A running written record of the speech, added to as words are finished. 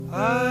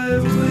I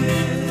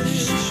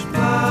wish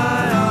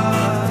my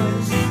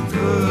eyes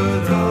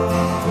could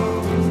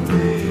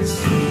only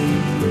see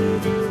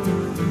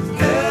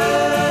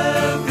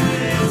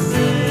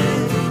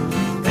everything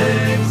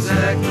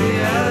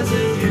exactly as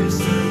it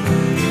used to be.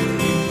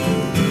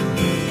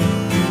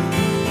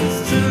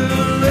 It's too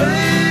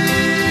late,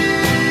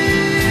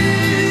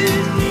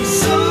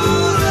 so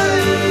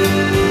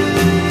late.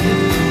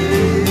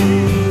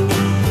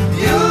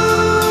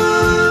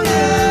 Young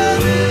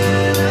and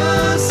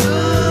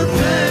innocent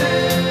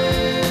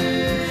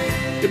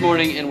pain. Good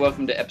morning and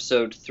welcome to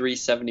episode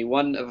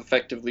 371 of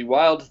Effectively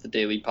Wild, the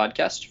daily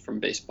podcast from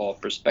Baseball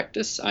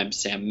Prospectus. I'm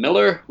Sam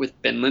Miller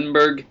with Ben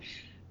Lindbergh.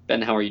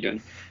 Ben, how are you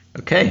doing?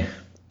 Okay.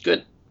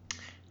 Good.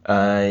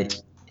 Hey,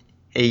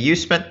 you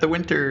spent the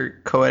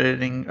winter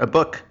co-editing a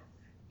book,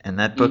 and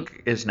that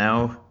book is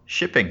now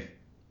shipping.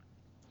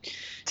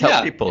 Tell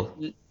Yeah, people.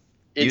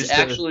 It's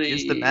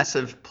Use the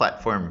massive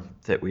platform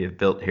that we have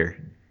built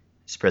here.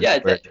 Spread yeah,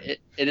 the word.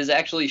 it is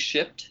actually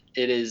shipped.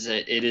 It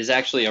is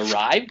actually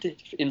arrived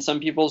in some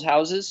people's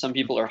houses. Some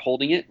people are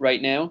holding it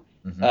right now,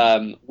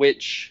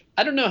 which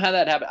I don't know how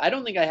that happened. I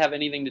don't think I have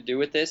anything to do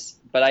with this,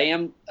 but I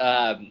am.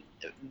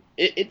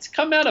 It's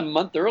come out a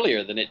month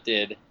earlier than it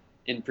did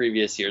in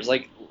previous years.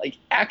 Like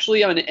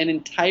actually an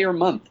entire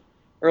month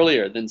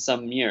earlier than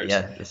some years.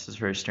 Yeah, this is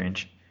very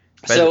strange.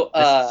 So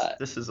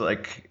this is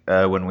like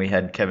when we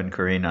had Kevin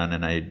Corrine on,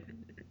 and I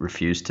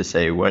refused to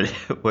say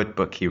what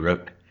book he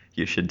wrote.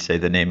 You should say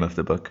the name of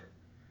the book.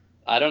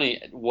 I don't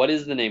even. What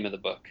is the name of the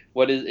book?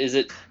 What is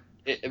it?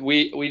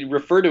 We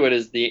refer to it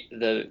as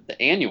the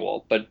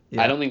annual, but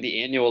Yeah. I don't think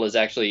the annual is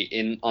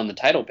actually on the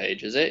title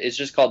page, is it? It's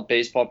just called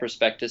Baseball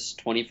Prospectus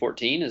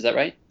 2014. Is that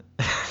right?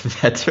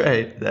 That's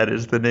right. That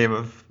is the name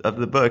of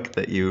the book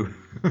that you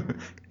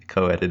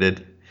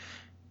co-edited.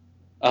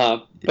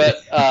 Right,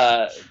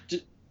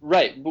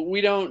 but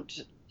we don't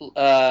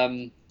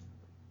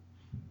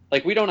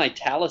we don't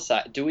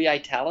italicize. Do we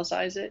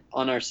italicize it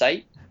on our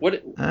site?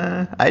 What?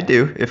 I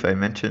do if I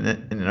mention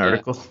it in an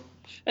article.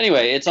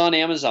 Anyway, it's on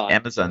Amazon.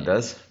 Amazon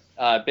does.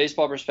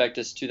 Baseball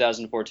Prospectus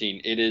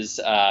 2014. It is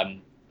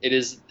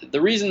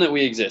the reason that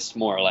we exist,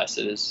 more or less.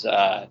 It is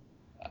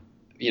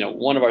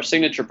one of our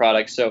signature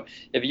products. So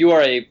if you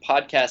are a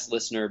podcast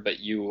listener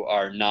but you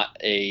are not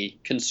a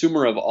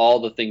consumer of all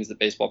the things that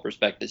Baseball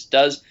Prospectus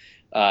does,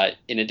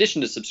 in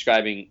addition to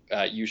subscribing,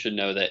 you should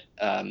know that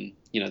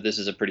this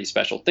is a pretty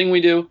special thing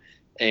we do.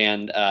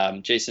 And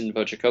Jason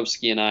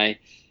Wojciechowski and I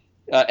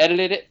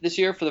edited it this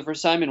year for the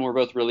first time, and we're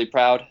both really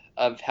proud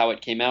of how it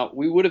came out.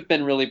 We would have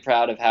been really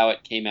proud of how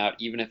it came out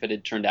even if it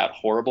had turned out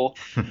horrible,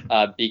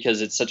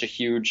 because it's such a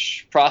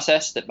huge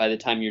process that by the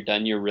time you're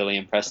done, you're really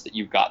impressed that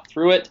you got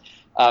through it.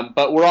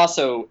 But we're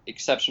also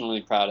exceptionally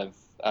proud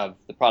of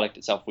the product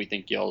itself. We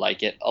think you'll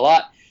like it a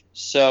lot.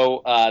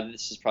 So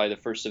this is probably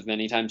the first of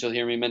many times you'll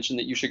hear me mention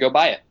that you should go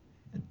buy it.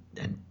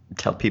 And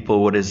tell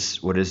people what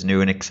is new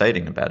and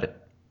exciting about it.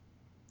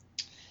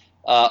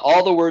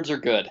 All the words are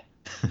good.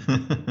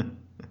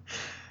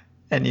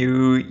 And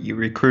you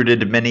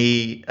recruited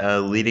many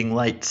leading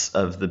lights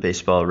of the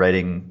baseball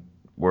writing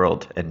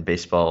world and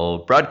baseball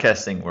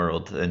broadcasting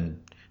world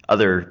and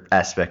other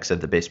aspects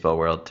of the baseball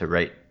world to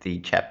write the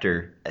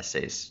chapter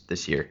essays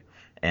this year.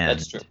 And,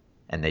 That's true.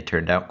 And they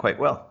turned out quite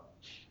well.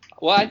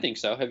 Well, I think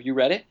so. Have you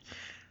read it?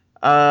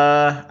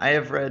 I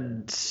have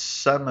read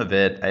some of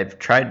it. I've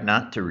tried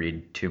not to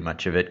read too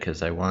much of it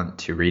because I want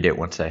to read it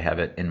once I have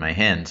it in my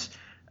hands.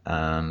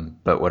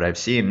 But what I've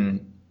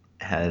seen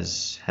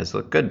has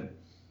looked good.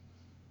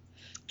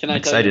 Can I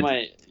tell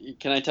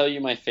you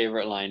my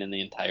favorite line in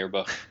the entire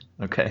book?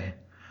 Okay.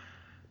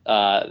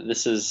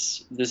 This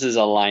is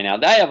a line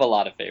out. I have a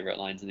lot of favorite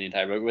lines in the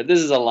entire book, but this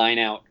is a line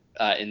out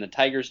in the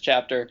Tigers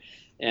chapter,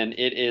 and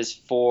it is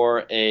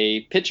for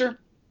a pitcher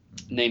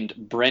named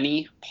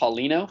Brenny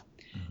Paulino.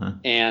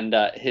 And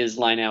his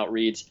line out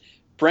reads,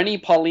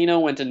 "Brenny Paulino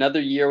went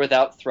another year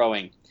without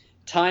throwing.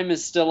 Time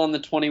is still on the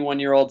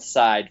 21-year-old's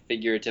side,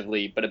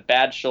 figuratively, but a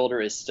bad shoulder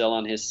is still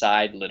on his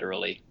side,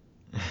 literally."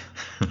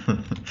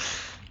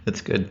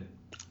 That's good.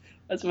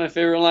 That's my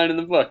favorite line in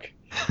the book.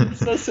 It's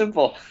so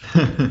simple.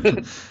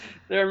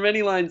 There are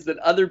many lines that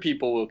other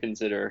people will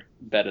consider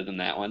better than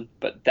that one,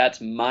 but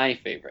that's my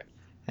favorite.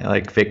 I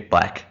like Vic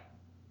Black.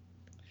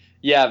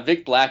 Yeah,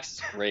 Vic Black's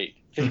is great.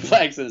 Vic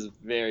Black's is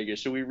very good.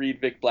 Should we read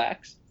Vic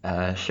Black's?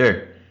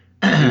 Sure.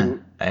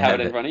 You have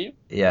it in front of you?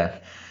 Yeah.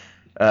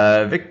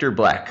 Victor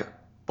Black.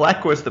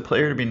 Black was the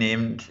player to be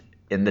named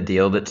in the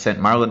deal that sent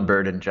Marlon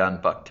Byrd and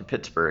John Buck to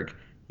Pittsburgh.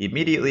 He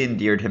immediately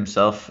endeared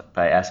himself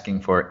by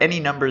asking for any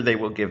number they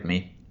will give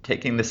me,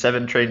 taking the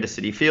 7 train to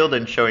Citi Field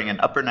and showing an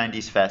upper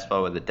 90s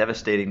fastball with a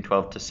devastating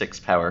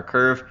 12-6 power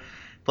curve.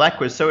 Black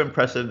was so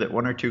impressive that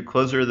 1 or 2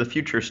 closer of the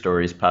future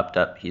stories popped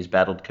up. He's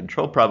battled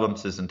control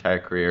problems his entire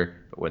career,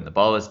 but when the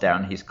ball is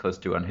down, he's close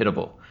to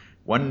unhittable.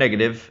 One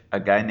negative, a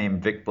guy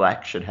named Vic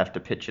Black should have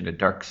to pitch in a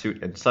dark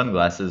suit and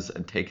sunglasses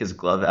and take his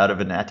glove out of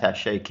an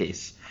attaché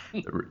case.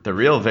 The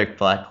real Vic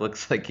Black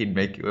looks like he'd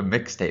make you a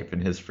mixtape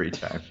in his free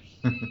time.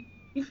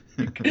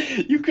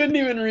 You couldn't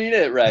even read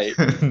it right.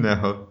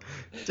 No,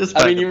 just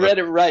I by mean, the you look. read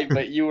it right,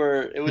 but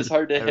it was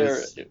hard to I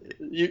hear.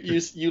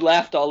 was, You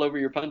laughed all over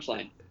your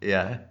punchline.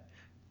 yeah,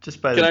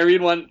 just by Can the. I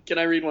read one? Can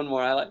I read one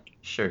more I like?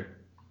 Sure.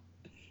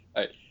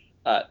 All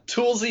right.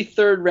 Toolsy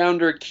third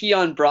rounder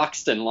Keon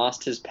Broxton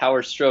lost his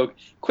power stroke,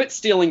 quit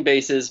stealing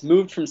bases,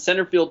 moved from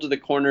center field to the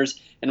corners,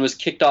 and was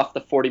kicked off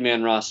the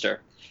 40-man roster.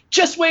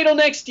 Just wait till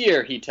next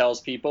year, he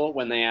tells people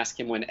when they ask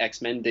him when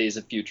X-Men Days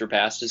of Future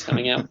Past is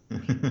coming out.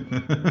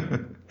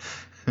 Good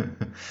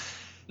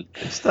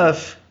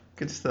stuff.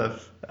 Good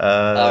stuff.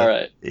 All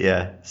right.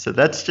 Yeah. So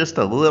that's just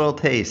a little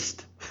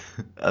taste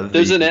of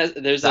There's the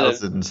there's a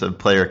thousands of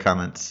player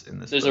comments in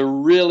this There's book. a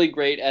really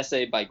great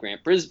essay by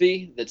Grant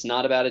Brisbee that's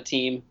not about a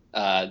team,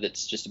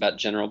 that's just about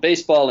general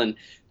baseball. And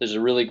there's a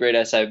really great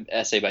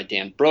essay by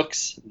Dan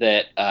Brooks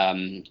that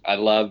I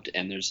loved.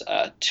 And there's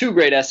 2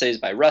 great essays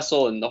by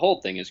Russell, and the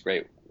whole thing is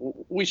great.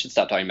 We should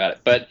stop talking about it,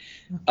 but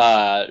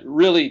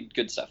really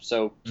good stuff.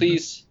 So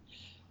please,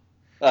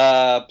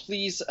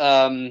 please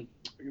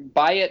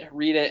buy it,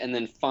 read it, and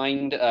then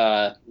find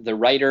the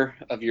writer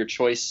of your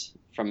choice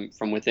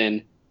from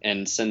within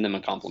and send them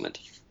a compliment.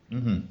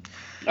 Mm-hmm.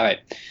 All right.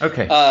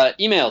 Okay.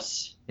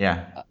 Emails.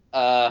 Yeah.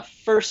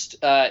 First,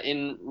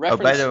 in Oh,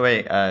 reference. by the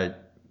way,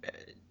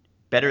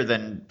 better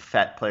than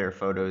fat player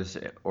photos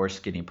or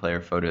skinny player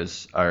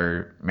photos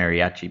are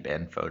mariachi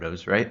band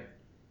photos, right?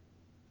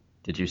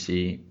 Did you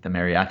see the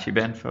mariachi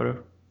band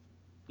photo?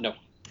 No.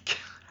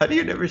 How do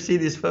you never see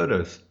these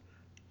photos?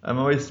 I'm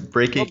always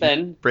breaking Well,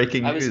 Ben,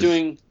 breaking I was news.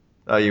 doing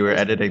Oh, you were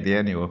editing the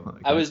annual.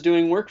 I was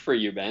doing work for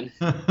you, Ben.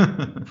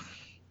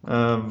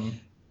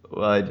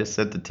 Well, I just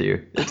sent it to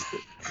you.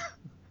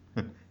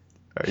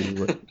 Are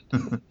you?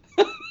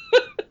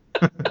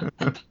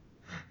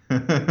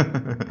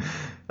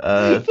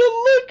 The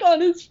look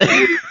on his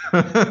face.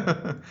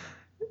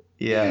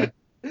 Yeah.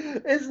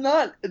 It's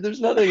not. There's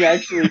nothing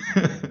actually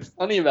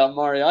funny about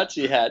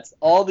mariachi hats.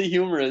 All the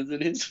humor is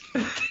in his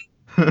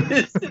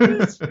face.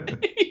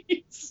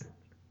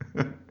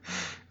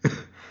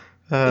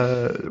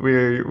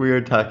 We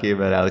are talking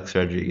about Alex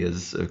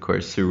Rodriguez, of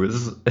course, who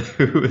was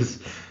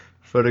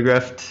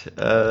photographed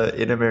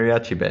in a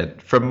mariachi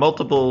band from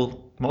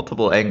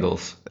multiple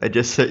angles. I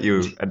just sent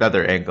you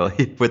another angle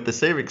with the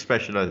same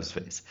expression on his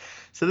face.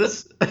 So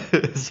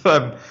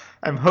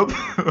I'm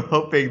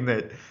hoping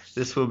that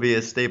this will be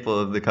a staple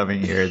of the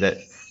coming year. That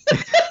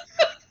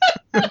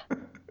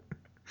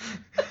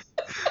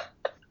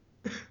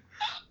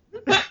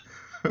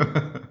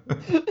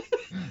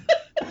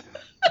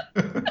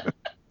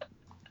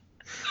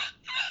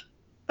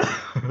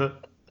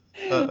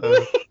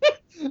Uh-oh.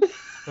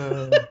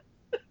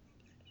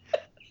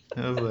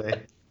 Oh boy.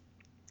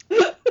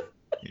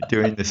 You're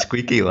doing the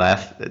squeaky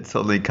laugh that's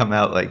only come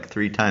out like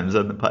 3 times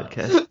on the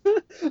podcast.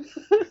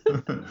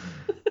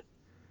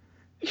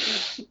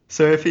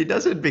 So if he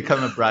doesn't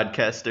become a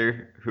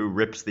broadcaster who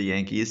rips the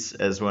Yankees,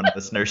 as one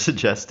listener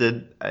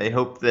suggested, I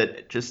hope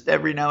that just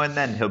every now and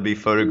then he'll be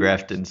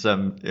photographed in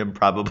some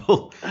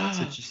improbable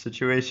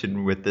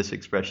situation with this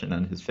expression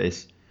on his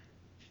face.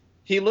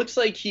 He looks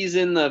like he's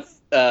in the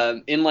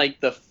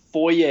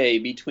foyer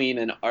between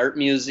an art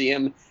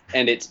museum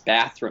and its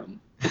bathroom.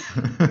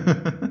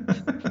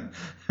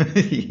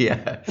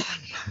 Yeah.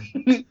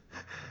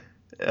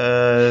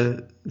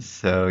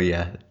 So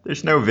yeah,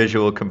 there's no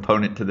visual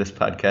component to this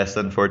podcast,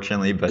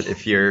 unfortunately. But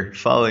if you're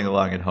following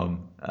along at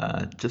home,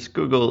 just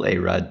Google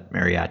A-Rod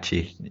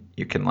mariachi.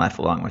 You can laugh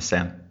along with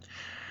Sam.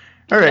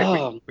 All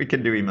right, we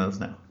can do emails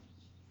now.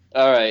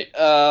 All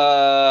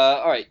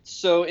right.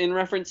 So in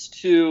reference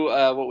to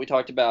what we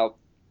talked about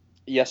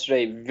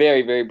yesterday,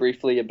 very, very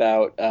briefly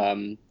about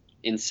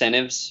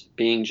incentives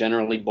being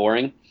generally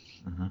boring.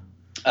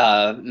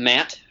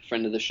 Matt,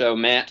 friend of the show,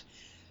 Matt,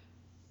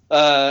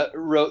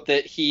 wrote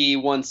that he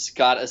once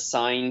got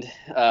assigned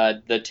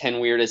the 10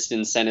 weirdest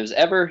incentives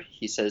ever.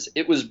 He says,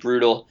 it was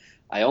brutal.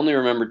 I only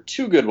remember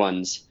 2 good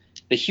ones.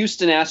 The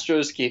Houston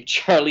Astros gave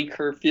Charlie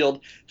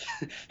Kerfield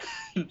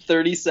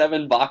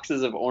 37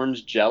 boxes of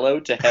orange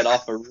Jell-O to head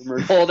off a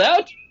rumored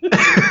holdout.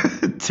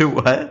 To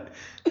what?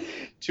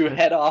 To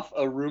head off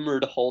a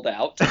rumored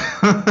holdout.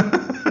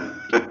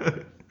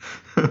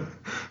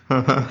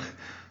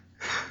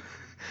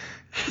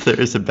 There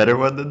is a better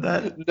one than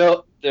that?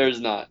 No,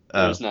 there's not.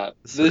 There's not.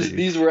 So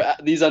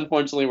These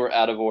unfortunately were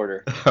out of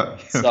order.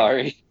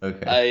 Sorry.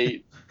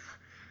 Okay.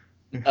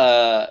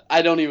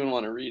 I don't even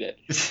want to read it.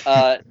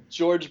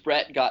 George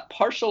Brett got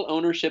partial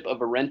ownership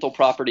of a rental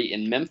property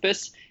in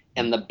Memphis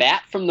and the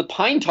bat from the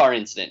pine tar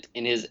incident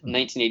in his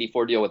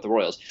 1984 deal with the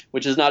Royals,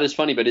 which is not as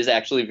funny, but is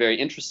actually very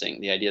interesting.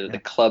 The idea that the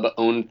club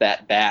owned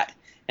that bat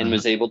and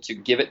was able to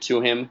give it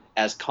to him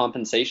as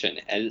compensation,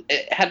 and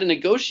it had to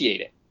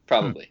negotiate it,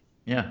 probably.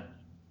 Yeah.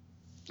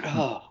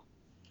 Oh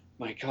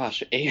my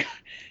gosh,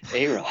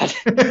 A-Rod.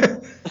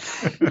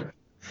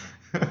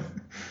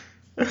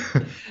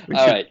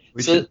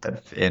 We should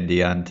have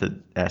Andy on to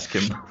ask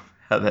him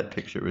how that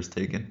picture was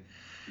taken.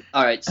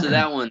 All right, so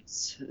that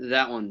one's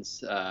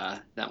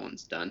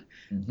done.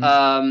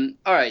 Mhm.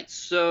 All right,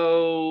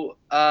 so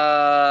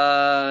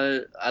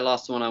I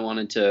lost the one I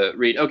wanted to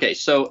read. Okay,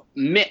 so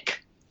Mick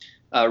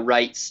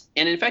writes,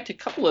 and in fact, a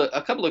couple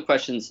of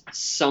questions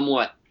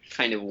somewhat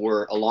kind of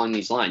were along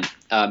these lines.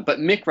 But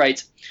Mick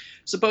writes,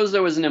 suppose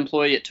there was an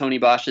employee at Tony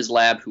Bosch's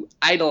lab who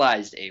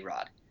idolized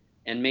A-Rod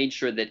and made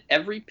sure that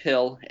every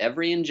pill,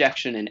 every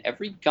injection, and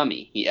every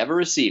gummy he ever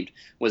received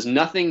was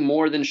nothing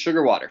more than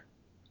sugar water.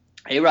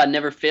 A-Rod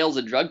never fails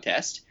a drug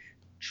test,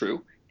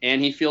 true,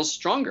 and he feels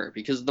stronger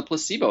because of the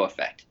placebo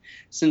effect.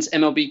 Since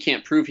MLB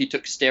can't prove he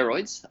took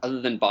steroids,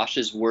 other than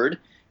Bosch's word,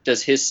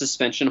 does his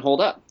suspension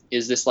hold up?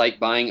 Is this like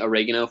buying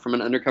oregano from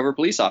an undercover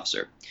police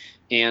officer?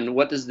 And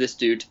what does this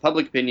do to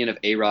public opinion of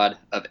A-Rod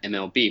of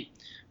MLB?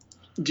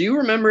 Do you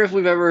remember if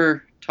we've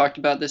ever talked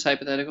about this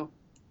hypothetical?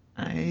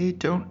 I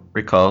don't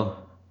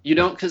recall. You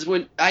don't, because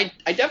when I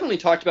definitely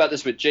talked about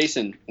this with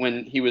Jason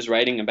when he was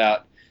writing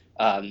about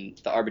the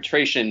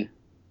arbitration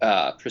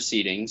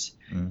proceedings,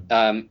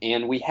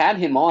 and we had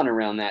him on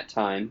around that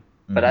time,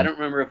 but I don't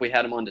remember if we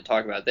had him on to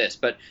talk about this.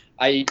 But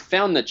I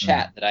found the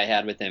chat that I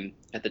had with him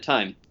at the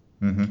time,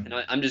 and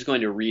I'm just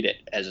going to read it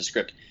as a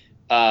script.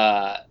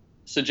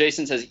 So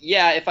Jason says,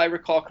 yeah, if I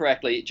recall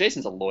correctly,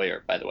 Jason's a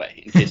lawyer, by the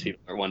way, in case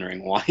people are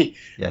wondering why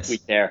Yes. we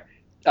care.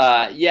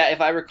 Yeah,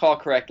 if I recall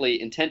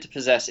correctly, intent to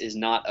possess is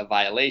not a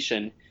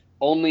violation,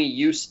 only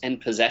use and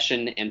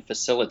possession and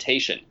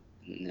facilitation.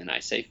 And then I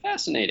say,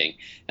 fascinating.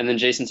 And then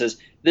Jason says,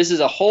 this is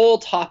a whole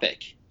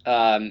topic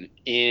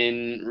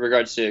in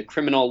regards to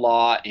criminal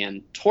law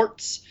and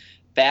torts.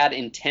 Bad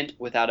intent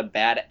without a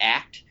bad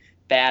act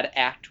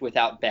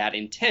without bad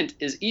intent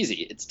is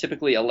easy. It's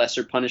typically a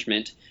lesser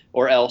punishment,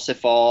 or else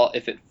if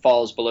it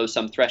falls below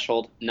some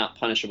threshold, not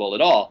punishable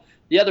at all.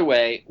 The other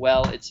way,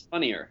 well, it's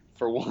funnier.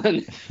 For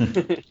one,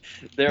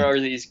 there are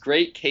these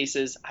great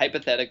cases,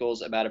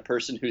 hypotheticals about a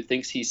person who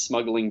thinks he's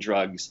smuggling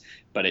drugs,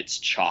 but it's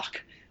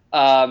chalk.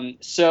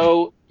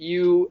 So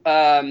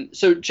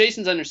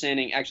Jason's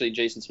understanding, actually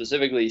Jason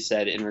specifically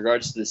said in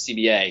regards to the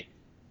CBA,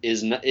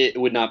 it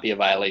would not be a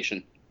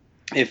violation.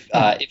 If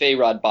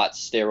A-Rod bought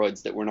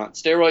steroids that were not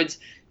steroids,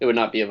 it would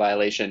not be a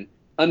violation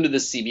under the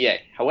CBA.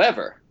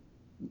 However,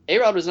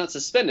 A-Rod was not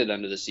suspended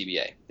under the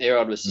CBA.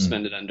 A-Rod was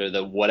suspended under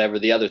the whatever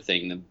the other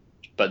thing, the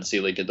Bud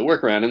Selig did the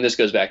workaround. And this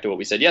goes back to what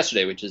we said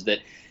yesterday, which is that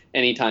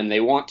anytime they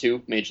want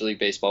to, Major League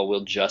Baseball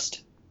will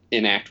just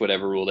enact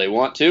whatever rule they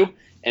want to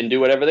and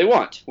do whatever they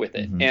want with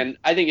it. And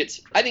I think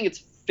it's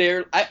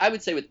fair. I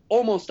would say with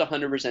almost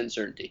 100%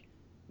 certainty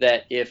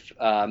that if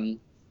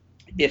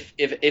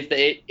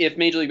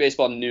Major League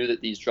Baseball knew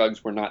that these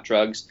drugs were not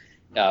drugs,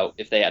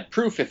 if they had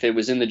proof, if it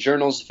was in the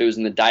journals, if it was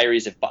in the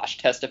diaries, if Bosch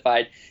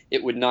testified,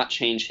 it would not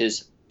change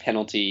his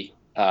penalty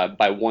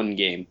by one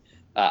game.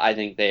 I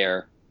think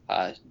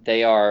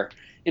they are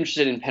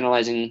interested in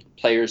penalizing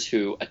players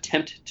who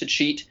attempt to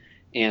cheat,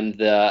 and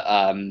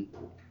the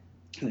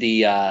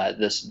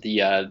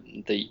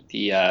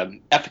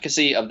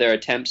efficacy of their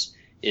attempts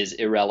is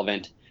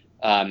irrelevant.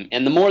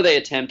 And the more they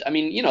attempt, I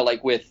mean,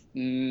 like with,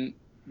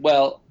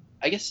 well,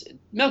 I guess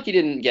Melky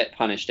didn't get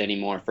punished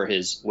anymore for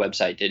his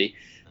website, did he?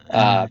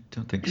 I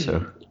don't think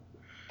so.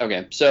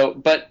 Okay,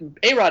 but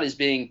A-Rod is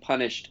being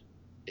punished,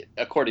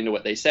 according to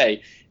what they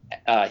say.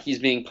 He's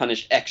being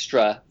punished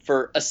extra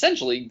for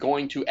essentially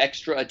going to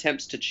extra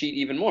attempts to cheat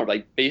even more.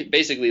 Like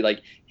basically,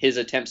 like his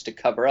attempts to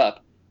cover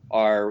up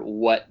are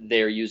what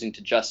they're using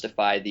to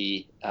justify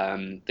the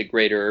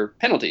greater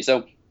penalty.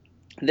 So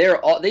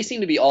they seem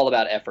to be all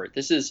about effort.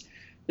 This is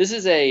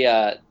they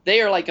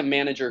are like a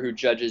manager who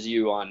judges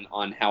you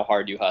on how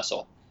hard you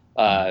hustle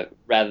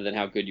rather than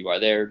how good you are.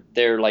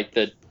 They're like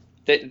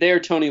they're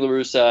Tony La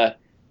Russa,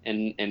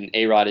 and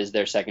A-Rod is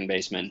their second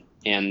baseman,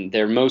 and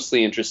they're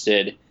mostly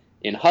interested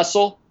in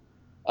hustle,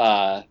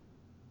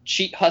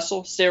 cheat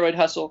hustle, steroid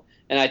hustle,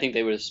 and I think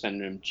they would have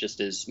suspended him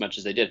just as much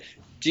as they did.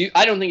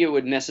 I don't think it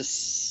would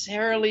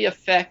necessarily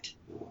affect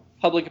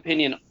public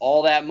opinion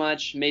all that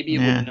much. Maybe it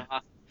would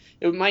not.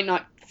 It might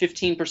not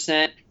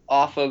 15%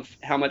 off of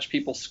how much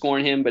people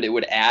scorn him, but it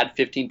would add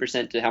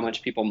 15% to how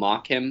much people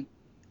mock him.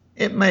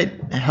 It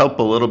might help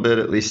a little bit,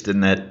 at least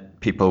in that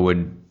people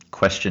would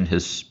question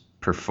his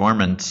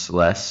performance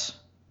less.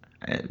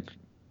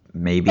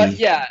 Maybe.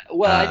 Yeah,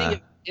 well, I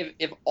think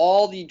if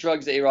all the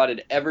drugs A-Rod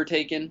had ever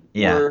taken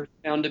were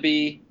found to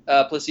be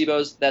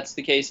placebos, that's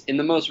the case. In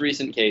the most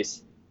recent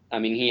case, I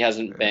mean, he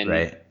hasn't been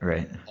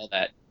right. all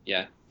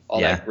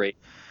that great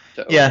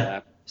to overlap.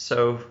 Yeah,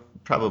 so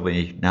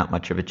probably not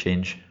much of a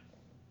change.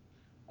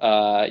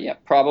 Yeah,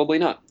 probably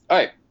not. All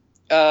right.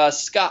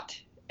 Scott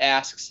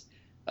asks,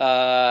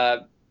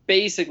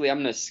 basically, I'm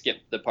going to skip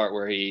the part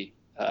where he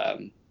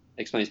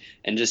explains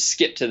and just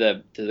skip to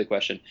the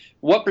question.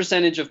 What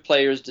percentage of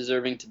players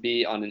deserving to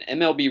be on an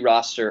MLB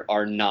roster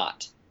are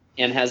not?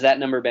 And has that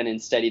number been in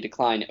steady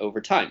decline over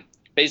time?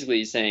 Basically,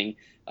 he's saying,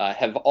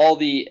 have all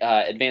the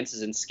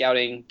advances in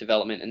scouting,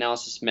 development,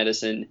 analysis,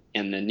 medicine,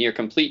 and the near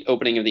complete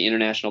opening of the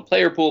international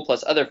player pool,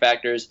 plus other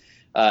factors,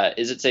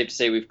 is it safe to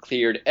say we've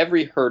cleared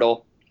every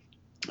hurdle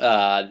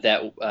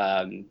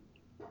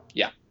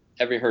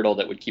hurdle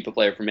that would keep a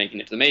player from making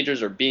it to the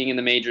majors or being in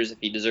the majors if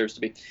he deserves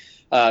to be.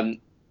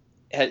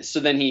 So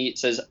then he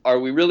says, are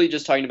we really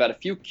just talking about a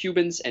few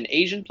Cubans and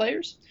Asian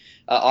players?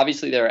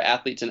 Obviously, there are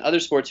athletes in other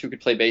sports who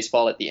could play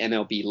baseball at the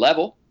MLB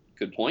level.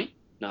 Good point.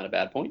 Not a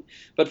bad point.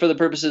 But for the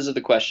purposes of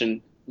the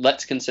question,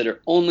 let's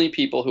consider only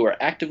people who are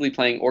actively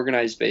playing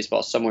organized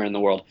baseball somewhere in the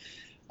world.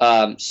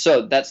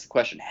 So that's the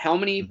question. How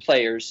many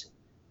players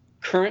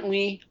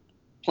currently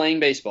playing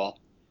baseball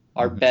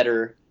are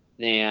better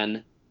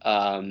than,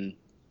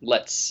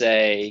 let's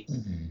say,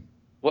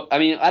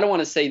 I don't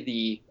want to say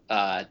the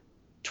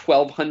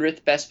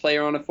 1,200th best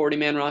player on a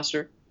 40-man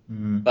roster,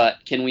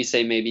 but can we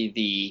say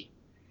maybe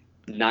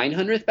the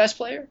 900th best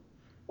player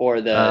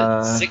or the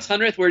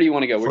 600th? Where do you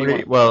want to go?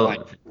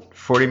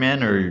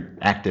 40-man or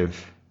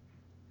active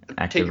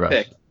take your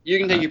roster? pick. You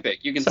can take your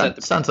pick. You can set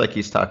the. Sounds like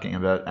he's talking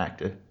about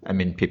active. I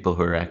mean, people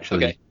who are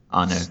actually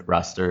on a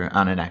roster,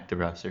 on an active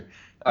roster.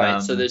 All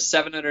right, so there's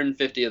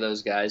 750 of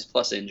those guys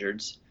plus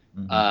injureds.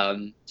 But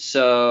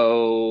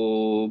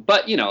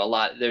a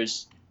lot.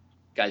 There's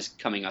guys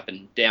coming up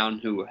and down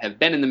who have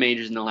been in the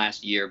majors in the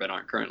last year but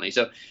aren't currently.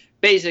 So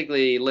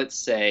basically, let's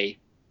say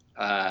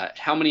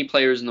how many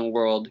players in the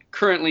world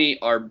currently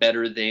are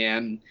better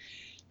than,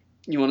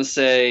 you want to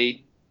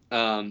say,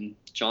 John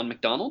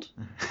McDonald?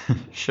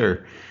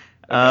 Sure.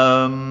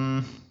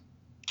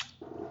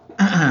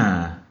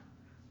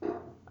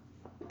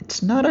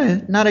 It's not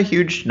a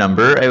huge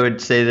number. I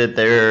would say that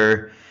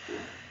they're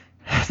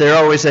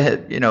always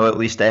ahead, at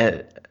least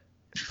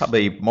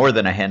probably more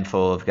than a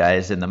handful of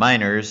guys in the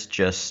minors,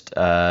 just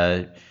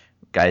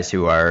guys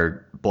who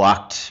are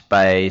blocked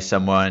by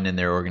someone in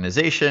their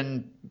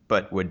organization,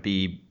 but would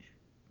be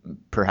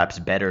perhaps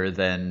better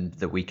than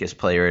the weakest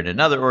player in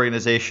another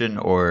organization,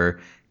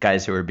 or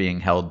guys who are being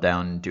held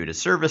down due to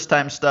service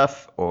time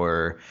stuff,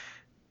 or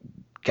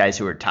guys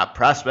who are top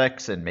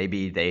prospects and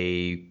maybe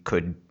they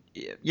could,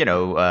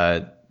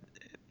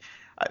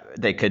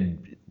 they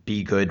could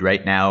be good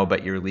right now,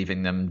 but you're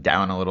leaving them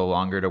down a little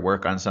longer to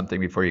work on something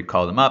before you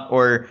call them up.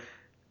 Or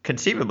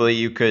conceivably,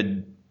 you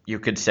could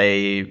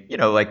say,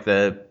 like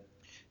the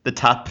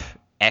top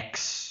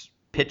X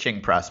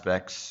pitching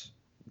prospects,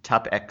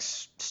 top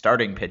X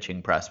starting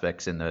pitching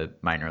prospects in the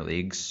minor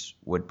leagues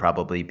would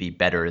probably be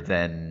better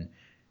than,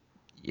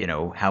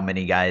 how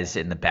many guys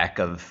in the back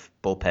of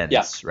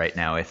bullpens right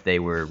now if they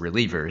were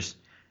relievers.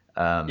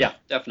 Yeah,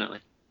 definitely.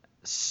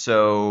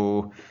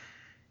 So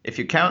if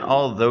you count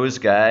all those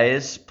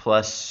guys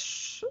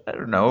plus, I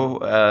don't know,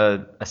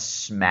 a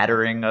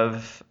smattering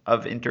of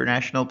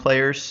international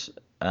players,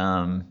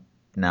 not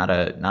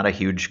a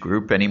huge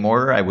group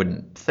anymore, I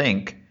wouldn't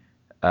think.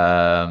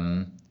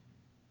 I'm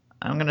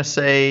gonna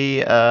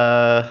say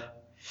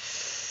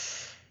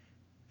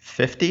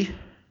 50.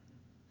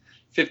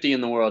 50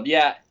 in the world.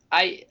 Yeah,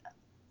 I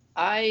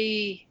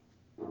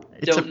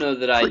don't know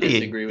that I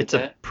disagree with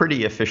that. It's a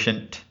pretty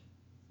efficient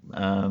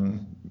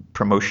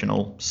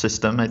promotional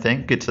system, I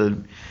think. It's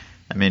a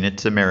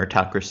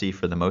meritocracy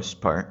for the most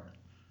part.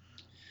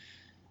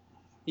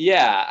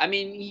 Yeah,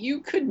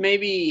 you could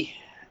maybe.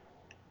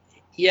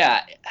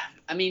 Yeah,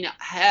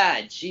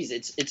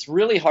 it's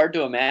really hard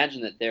to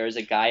imagine that there is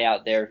a guy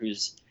out there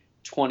who's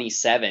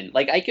 27.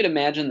 Like, I could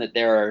imagine that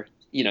there are,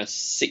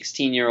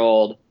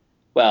 16-year-old,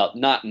 well,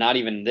 not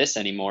even this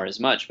anymore as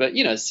much, but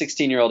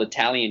 16-year-old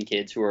Italian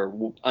kids who are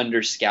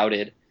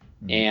under-scouted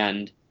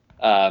and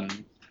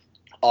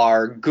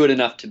are good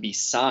enough to be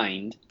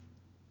signed.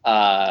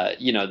 But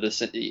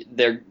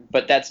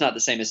that's not the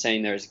same as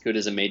saying they're as good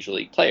as a major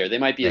league player. They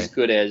might be as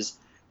good as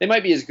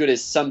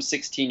some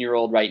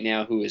 16-year-old right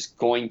now who is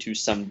going to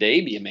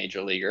someday be a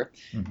major leaguer.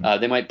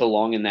 They might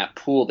belong in that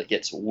pool that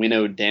gets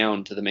winnowed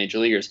down to the major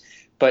leaguers.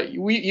 But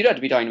you'd have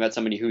to be talking about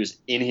somebody who's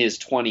in his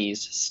 20s,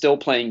 still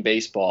playing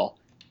baseball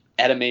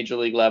at a major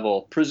league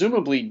level.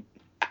 Presumably,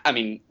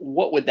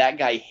 what would that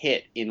guy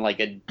hit in like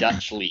a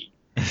Dutch league?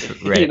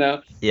 Right.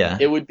 Yeah,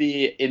 it would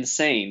be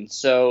insane.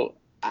 So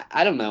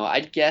I don't know.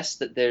 I'd guess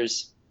that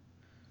there's,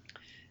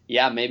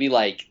 maybe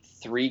like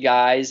 3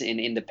 guys in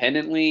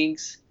independent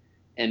leagues,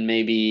 and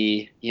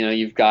maybe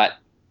you've got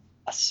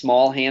a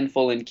small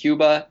handful in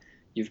Cuba.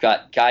 You've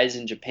got guys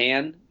in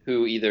Japan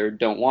who either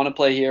don't want to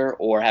play here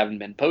or haven't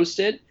been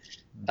posted,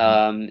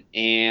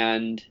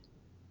 and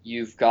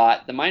you've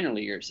got the minor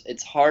leaguers.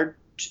 It's hard,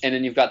 and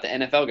then you've got the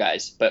NFL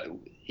guys, but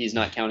he's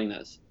not counting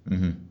those.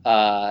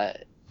 I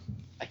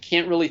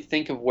can't really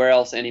think of where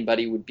else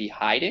anybody would be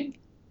hiding.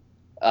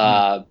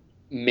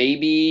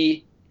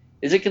 Maybe,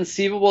 is it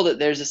conceivable that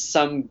there's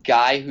some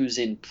guy who's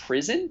in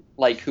prison,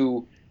 like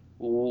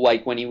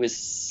when he was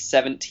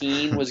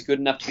 17 was good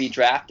enough to be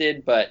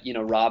drafted, but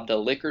robbed a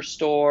liquor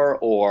store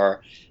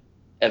or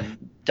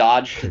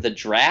dodged the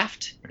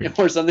draft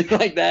or something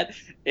like that,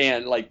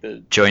 and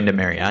joined a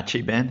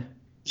mariachi band,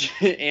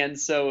 and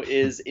so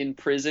is in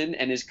prison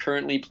and is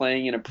currently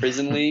playing in a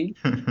prison league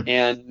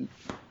and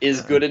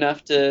is good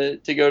enough to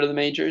go to the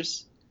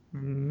majors?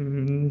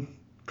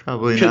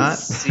 Probably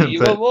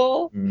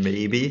conceivable. Not.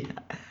 Maybe.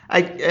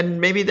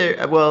 Maybe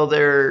they're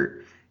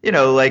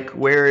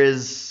where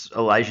is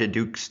Elijah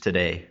Dukes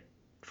today?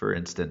 for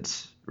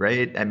instance,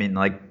 right? I mean,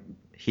 like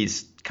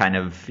he's kind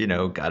of,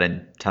 got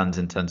in tons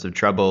and tons of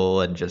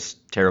trouble and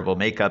just terrible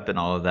makeup and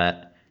all of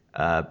that.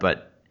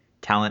 But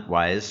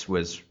talent-wise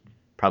was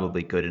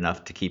probably good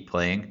enough to keep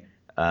playing.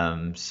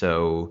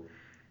 So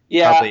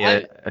Yeah,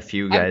 probably a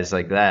few I'm guys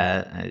like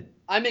that.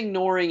 I'm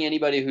ignoring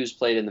anybody who's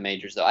played in the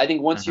majors, though. I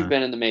think once you've Uh-huh.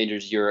 been in the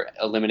majors, you're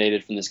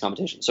eliminated from this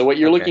competition. So what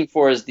you're Okay. looking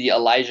for is the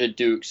Elijah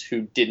Dukes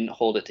who didn't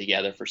hold it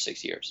together for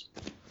 6 years.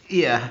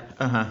 Yeah.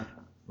 Uh-huh.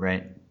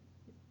 Right.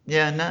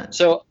 Yeah, not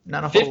So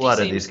not a whole 50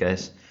 lot of these seems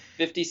guys.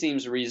 50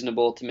 seems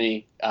reasonable to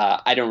me.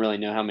 I don't really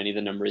know how many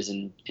the number is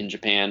in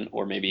Japan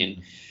or maybe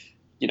in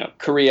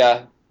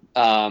Korea,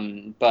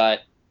 but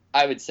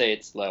I would say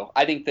it's low.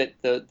 I think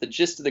that the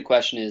gist of the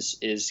question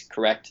is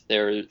correct.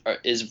 There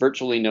is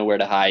virtually nowhere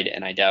to hide,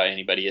 and I doubt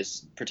anybody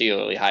is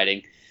particularly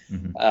hiding.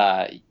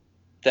 Mhm.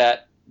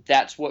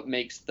 That's what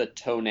makes the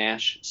Toe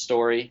Nash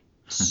story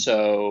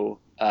so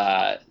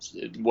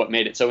what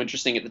made it so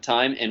interesting at the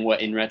time, and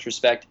what in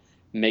retrospect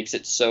makes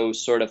it so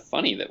sort of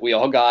funny that we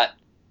all got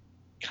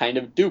kind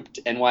of duped,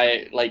 and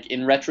why like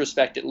in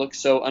retrospect it looks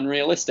so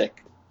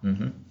unrealistic.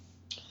 Mhm.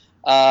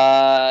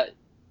 Uh,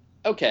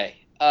 okay.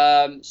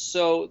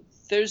 So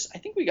I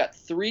think we got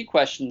three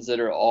questions that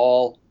are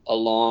all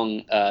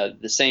along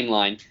the same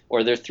line,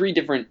 or there are three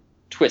different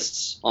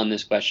twists on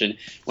this question.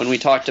 When we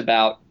talked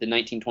about the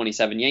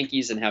 1927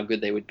 Yankees and how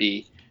good they would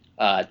be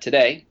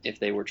today if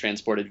they were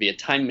transported via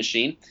time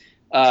machine.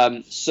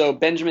 So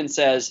Benjamin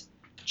says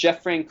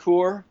Jeff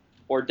Francoeur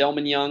or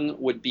Delman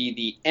Young would be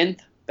the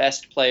nth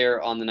best player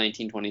on the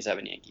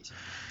 1927 Yankees.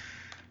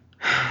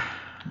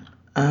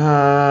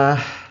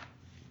 Uh,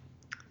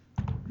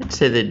 I'd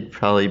say they'd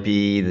probably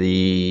be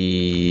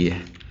the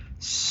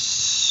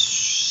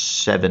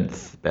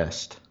seventh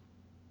best.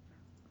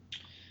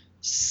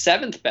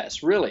 Seventh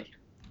best, really?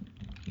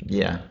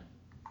 Yeah,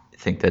 I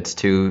think that's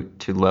too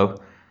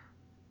low.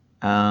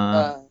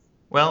 Uh,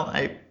 Well,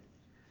 I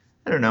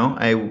don't know.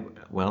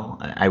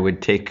 I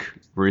would take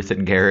Ruth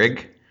and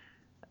Gehrig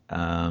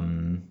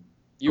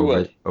you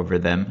would. over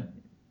them.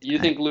 You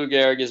think Lou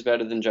Gehrig is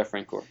better than Jeff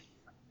Francoeur?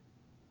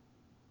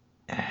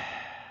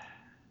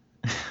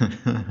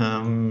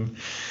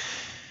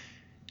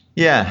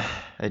 Yeah,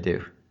 I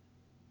do.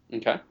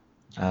 Okay.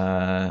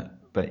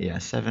 But yeah,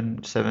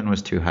 seven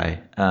was too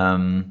high.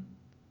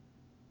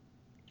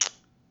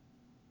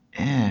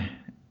 Yeah,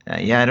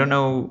 yeah, I don't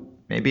know.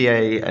 Maybe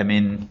I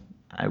mean,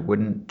 I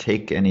wouldn't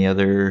take any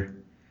other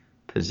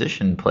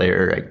position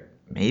player.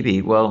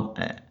 Maybe. Well,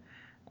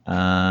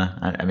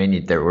 I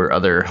mean, there were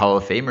other Hall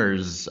of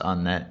Famers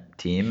on that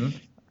team.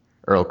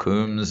 Earl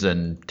Coombs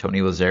and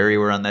Tony Lazzeri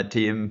were on that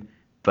team,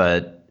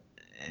 but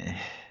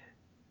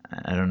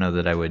I don't know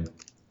that I would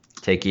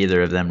take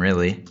either of them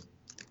really.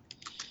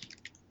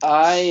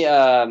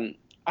 I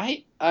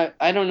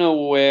don't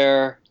know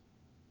where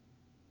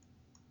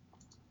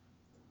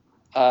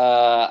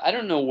I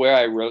don't know where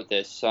I wrote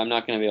this, so I'm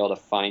not going to be able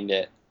to find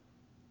it.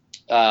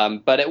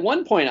 But at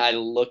one point I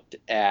looked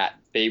at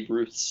Babe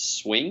Ruth's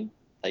swing,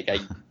 like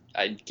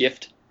I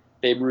gift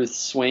Babe Ruth's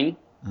swing,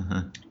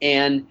 Uh-huh.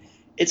 and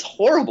it's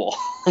horrible.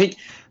 Like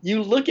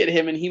you look at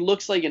him and he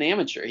looks like an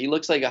amateur. He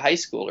looks like a high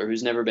schooler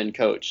who's never been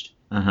coached.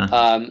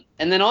 Uh-huh.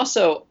 And then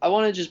also I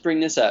want to just bring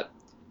this up.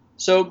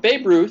 So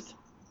Babe Ruth,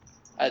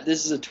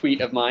 this is a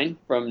tweet of mine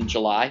from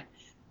July.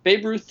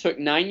 Babe Ruth took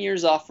 9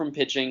 years off from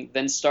pitching,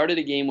 then started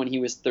a game when he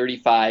was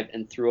 35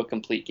 and threw a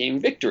complete game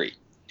victory.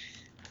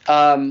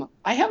 I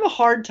have a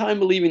hard time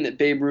believing that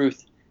Babe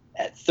Ruth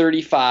at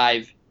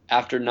 35,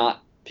 after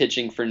not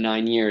pitching for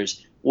 9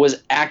 years,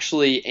 was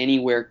actually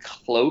anywhere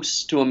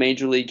close to a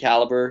major league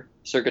caliber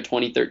circa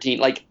 2013.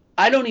 Like,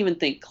 I don't even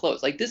think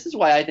close. Like, this is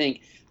why I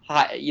think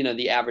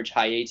the average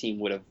high A team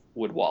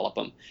would wallop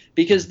him,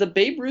 because the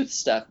Babe Ruth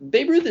stuff.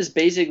 Babe Ruth is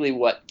basically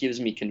what gives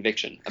me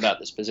conviction about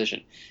this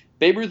position.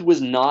 Babe Ruth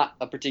was not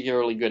a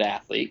particularly good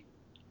athlete.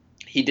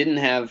 He didn't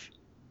have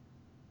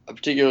a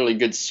particularly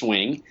good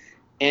swing,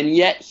 and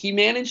yet he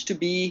managed to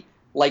be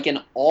like an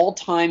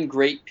all-time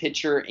great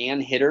pitcher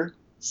and hitter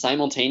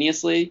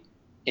simultaneously.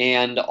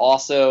 And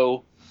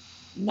also,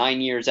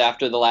 9 years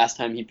after the last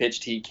time he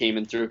pitched, he came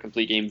and threw a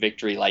complete game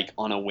victory, like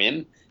on a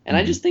whim. And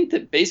I just think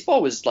that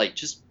baseball was like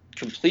just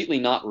completely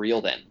not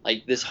real then.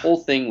 Like this whole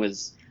thing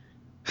was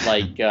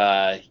like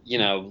I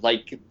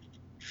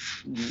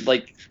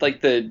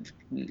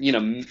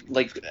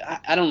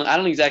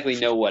don't exactly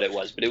know what it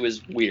was, but it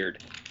was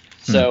weird.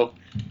 So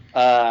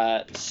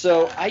I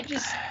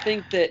just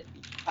think that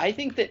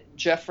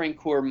Jeff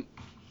Francoeur,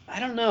 I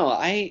don't know.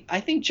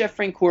 I think Jeff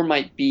Francoeur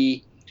might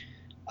be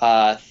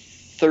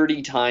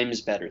 30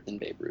 times better than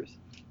Babe Ruth.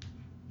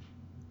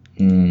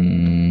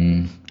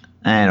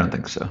 I don't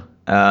think so.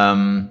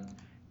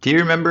 Do you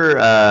remember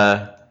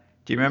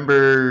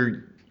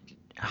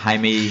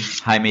Jaime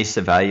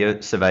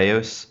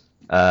Ceballos,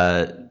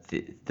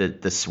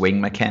 the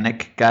swing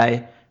mechanic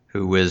guy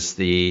who was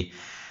the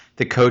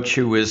coach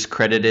who was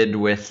credited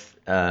with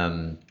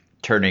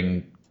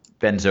turning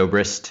Ben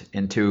Zobrist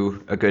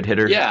into a good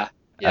hitter? Yeah.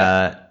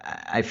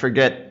 I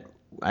forget.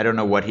 I don't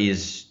know what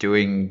he's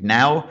doing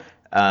now,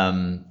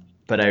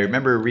 but but I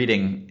remember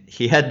reading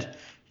he had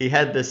this. He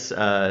had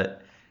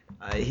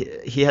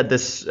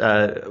this.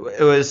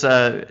 It was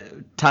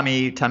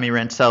Tommy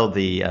Ransell,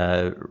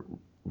 the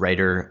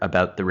writer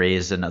about the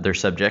Rays and other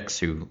subjects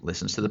who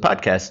listens to the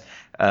podcast,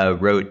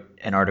 wrote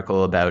an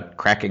article about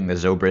cracking the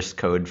Zobrist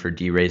code for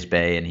D-Rays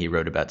Bay, and he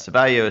wrote about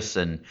Ceballos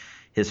and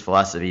his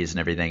philosophies and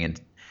everything. And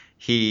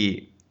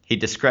he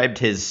described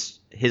his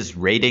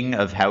rating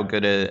of how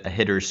good a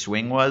hitter's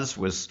swing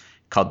was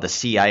called the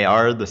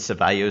CIR, the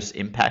Ceballos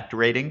Impact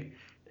Rating.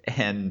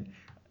 And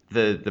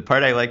the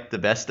part I liked the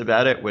best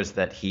about it was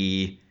that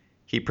he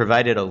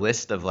provided a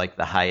list of like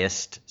the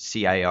highest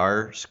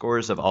CIR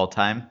scores of all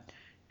time,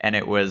 and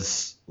it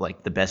was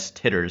like the best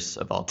hitters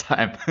of all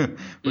time,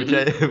 which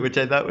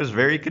I thought was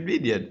very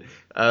convenient.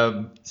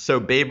 So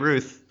Babe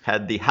Ruth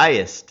had the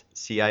highest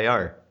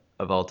CIR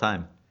of all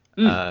time,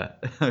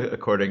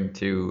 according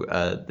to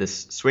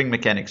this swing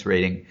mechanics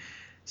rating.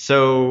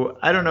 So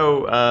I don't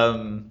know.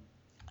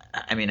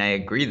 I mean, I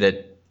agree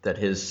that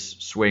his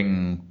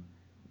swing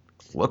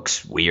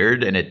looks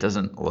weird, and it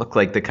doesn't look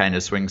like the kind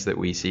of swings that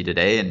we see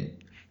today,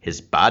 and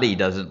his body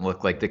doesn't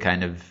look like the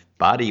kind of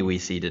body we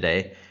see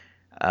today.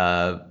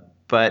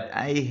 But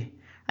I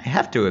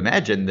have to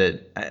imagine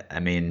that, I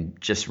mean,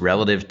 just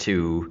relative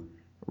to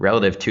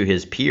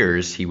his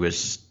peers, he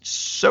was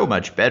so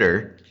much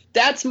better.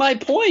 That's my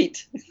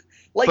point.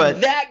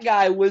 That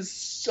guy was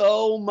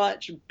so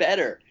much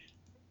better.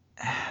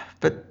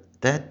 But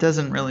that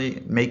doesn't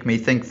really make me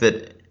think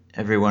that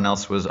everyone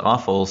else was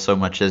awful so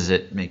much as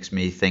it makes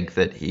me think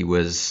that he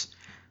was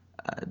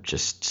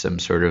just some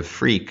sort of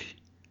freak.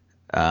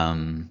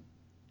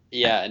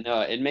 Yeah,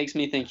 no, it makes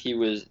me think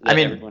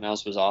everyone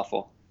else was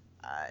awful.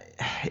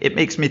 It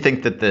makes me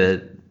think that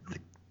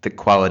the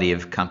quality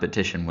of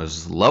competition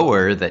was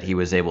lower, that he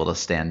was able to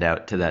stand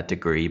out to that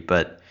degree.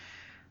 But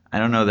I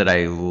don't know that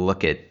I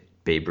look at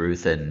Babe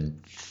Ruth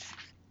and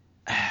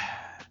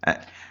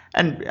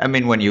I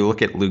mean, when you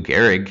look at Lou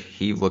Gehrig,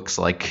 he looks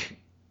like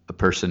a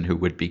person who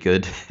would be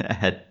good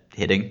at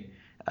hitting.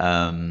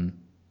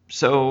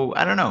 So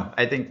I don't know.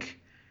 I think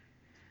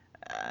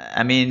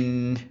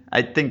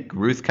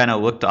Ruth kind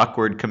of looked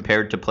awkward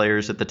compared to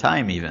players at the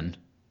time even.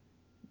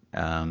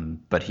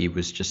 But he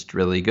was just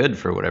really good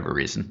for whatever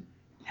reason.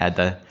 Had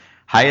the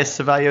highest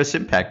Ceballos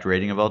Impact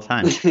Rating of all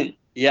time.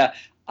 Yeah.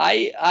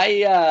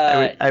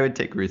 I would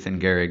take Ruth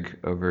and Gehrig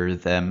over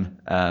them,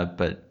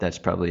 but that's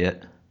probably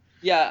it.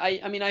 Yeah,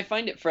 I mean, I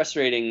find it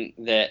frustrating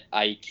that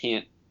I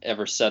can't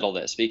ever settle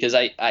this, because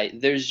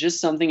there's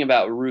just something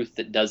about Ruth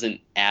that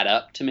doesn't add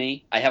up to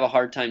me. I have a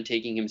hard time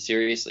taking him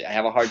seriously. I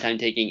have a hard time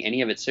taking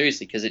any of it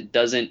seriously because it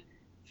doesn't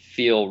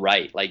feel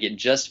right. Like, it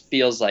just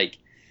feels like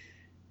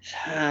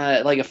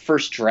a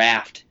first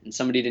draft and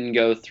somebody didn't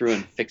go through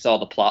and fix all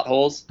the plot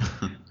holes.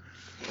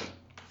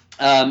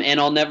 And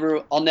I'll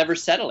never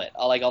settle it.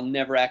 I'll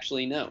never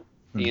actually know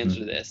the answer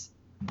to this.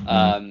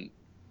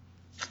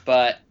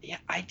 But yeah,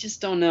 I just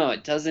don't know.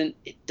 It doesn't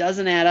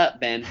add up,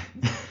 Ben.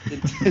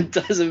 It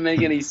doesn't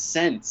make any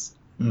sense.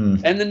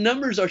 And the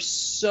numbers are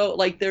so,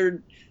 like,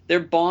 they're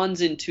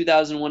Bonds in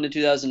 2001 to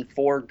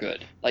 2004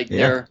 good. Like,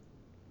 they're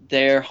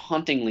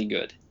hauntingly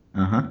good.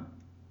 But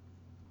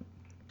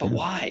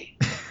why?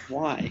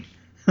 Why?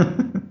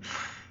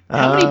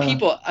 How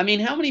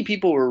many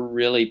people were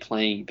really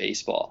playing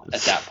baseball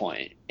at that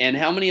point? And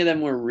how many of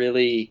them were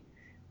really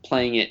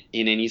playing it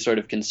in any sort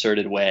of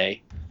concerted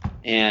way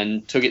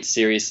and took it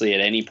seriously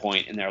at any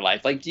point in their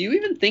life? Like, do you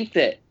even think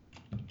that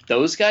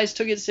those guys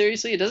took it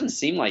seriously? It doesn't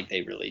seem like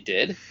they really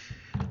did.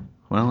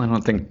 Well, I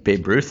don't think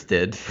Babe Ruth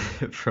did,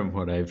 from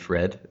what I've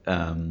read.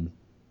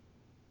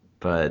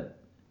 But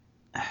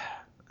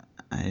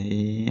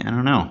I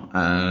don't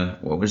know.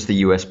 What was the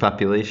U.S.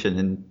 population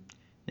in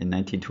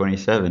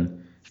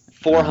 1927?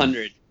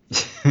 400.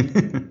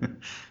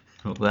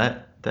 Well,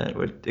 that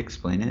would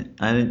explain it.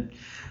 I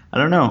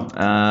don't know.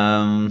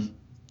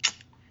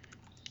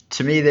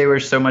 To me, they were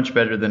so much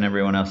better than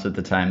everyone else at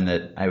the time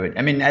that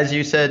I mean, as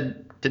you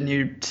said, didn't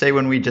you say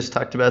when we just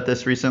talked about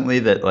this recently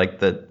that, like,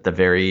 the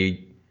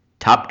very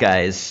top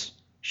guys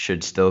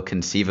should still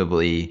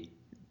conceivably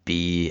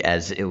be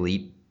as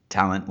elite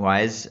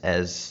talent-wise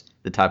as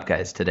the top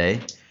guys today?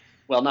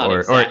 Well, not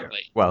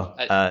exactly.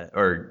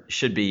 Or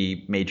should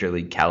be major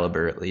league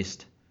caliber at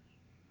least.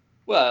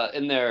 Well,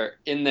 in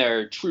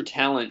their true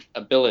talent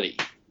ability,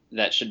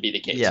 that should be the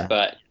case. Yeah.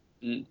 But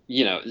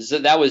so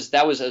that was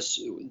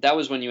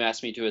when you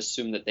asked me to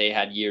assume that they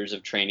had years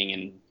of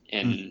training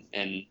and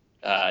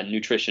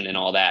nutrition and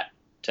all that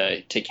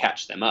to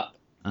catch them up.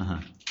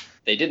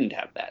 They didn't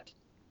have that.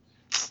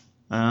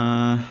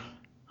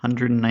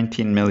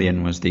 119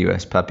 million was the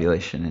U.S.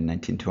 population in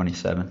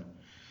 1927.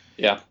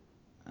 Yeah.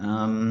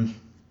 Yeah.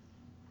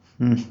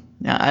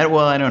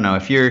 I don't know.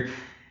 If you're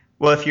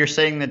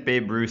saying that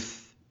Babe Ruth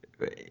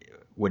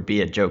would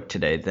be a joke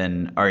today,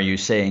 then are you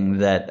saying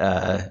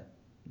that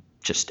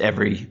just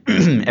every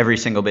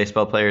single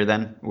baseball player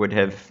then would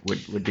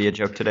be a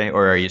joke today,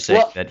 or are you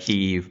saying that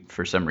he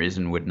for some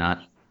reason would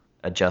not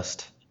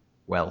adjust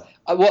well.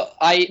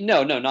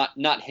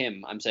 Not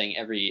him. I'm saying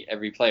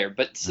every player.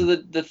 But so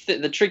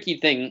the tricky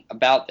thing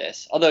about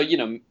this, although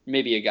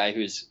maybe a guy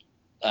who's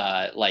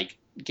like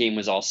game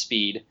was all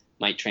speed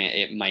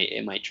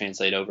it might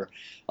translate over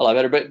a lot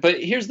better.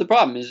 But here's the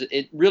problem: is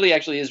it really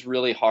actually is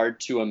really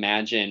hard to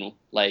imagine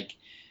like,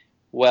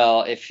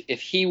 well, if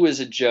he was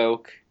a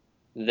joke,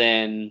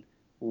 then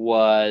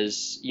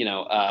was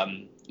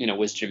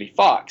was Jimmy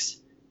Fox,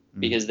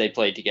 because they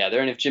played together.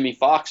 And if Jimmy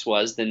Fox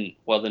was, then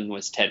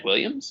was Ted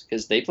Williams,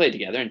 because they played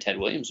together and Ted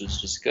Williams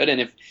was just good. And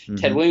if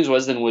Ted Williams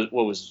was, then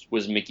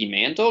was Mickey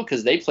Mantle,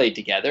 because they played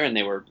together and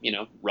they were,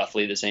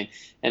 roughly the same.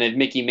 And if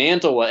Mickey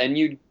Mantle was, and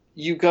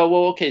you go,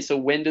 well, okay, so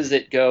when does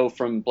it go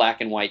from black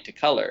and white to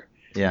color?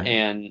 Yeah.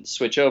 And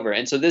switch over?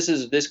 And so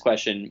this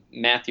question,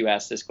 Matthew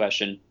asked this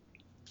question,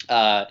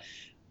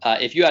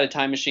 if you had a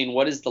time machine,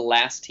 what is the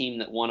last team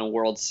that won a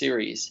World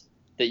Series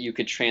that you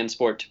could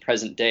transport to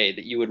present day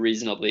that you would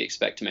reasonably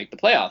expect to make the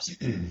playoffs?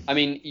 I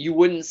mean, you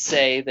wouldn't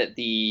say that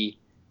the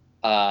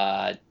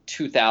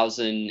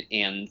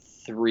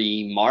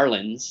 2003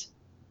 Marlins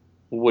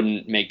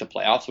wouldn't make the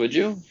playoffs, would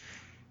you?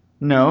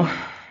 No.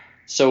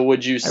 So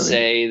would you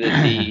say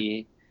that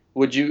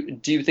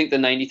do you think the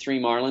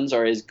 93 Marlins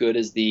are as good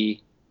as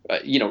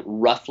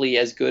roughly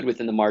as good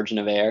within the margin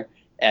of error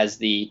as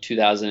the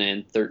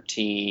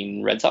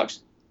 2013 Red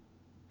Sox?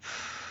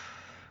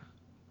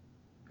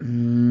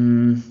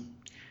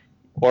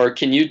 Or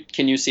can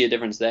you see a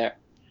difference there?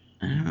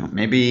 I don't know.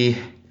 Maybe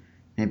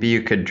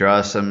you could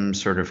draw some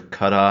sort of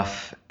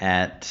cutoff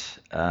at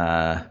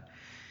I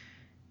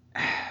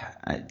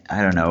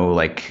don't know,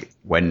 like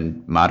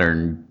when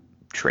modern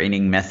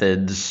training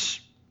methods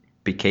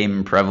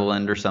became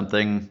prevalent or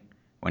something,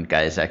 when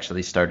guys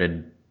actually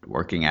started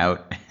working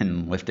out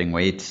and lifting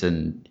weights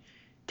and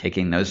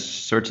taking those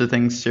sorts of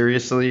things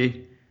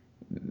seriously.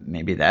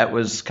 Maybe that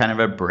was kind of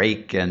a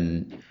break,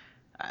 and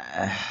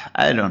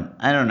I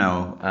don't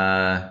know.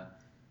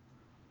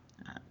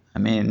 I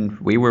mean,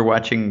 we were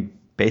watching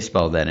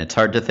baseball then. It's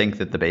hard to think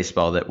that the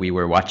baseball that we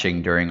were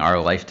watching during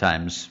our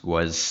lifetimes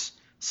was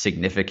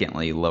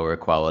significantly lower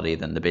quality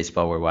than the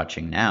baseball we're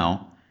watching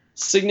now.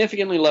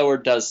 Significantly lower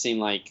does seem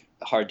like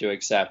hard to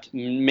accept.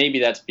 Maybe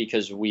that's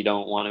because we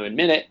don't want to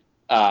admit it,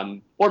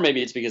 or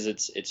maybe it's because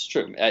it's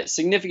true.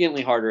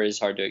 Significantly harder is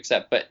hard to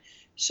accept, but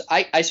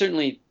I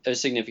certainly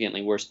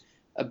significantly worse.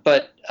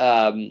 But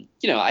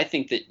I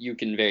think that you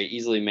can very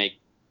easily make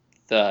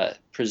the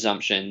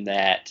presumption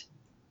that,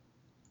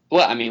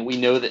 well, I mean, we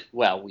know that.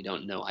 Well, we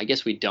don't know. I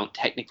guess we don't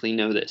technically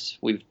know this.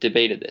 We've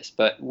debated this,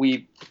 but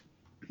we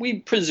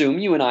presume,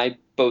 you and I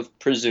both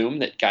presume,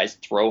 that guys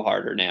throw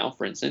harder now,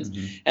 for instance.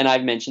 And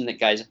I've mentioned that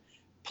guys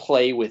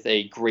play with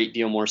a great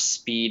deal more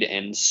speed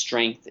and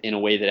strength in a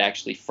way that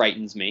actually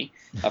frightens me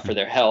for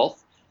their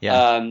health.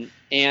 Yeah.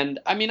 And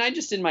I mean, I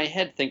just in my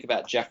head think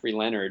about Jeffrey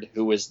Leonard,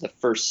 who was the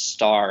first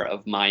star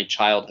of my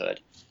childhood.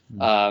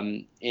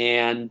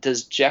 And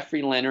does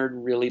Jeffrey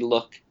Leonard really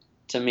look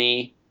to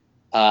me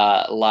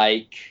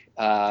like,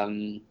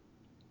 well,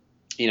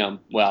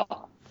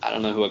 I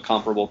don't know who a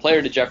comparable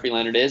player to Jeffrey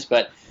Leonard is,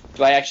 but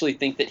do I actually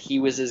think that he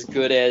was as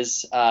good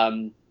as,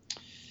 Adrian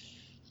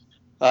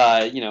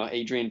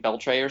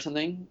Beltre or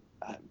something?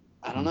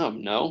 I don't know.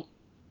 No,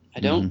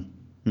 I don't.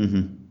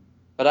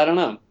 But I don't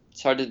know.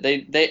 It's hard to.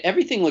 They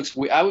everything looks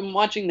weird. I'm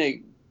watching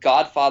The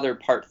Godfather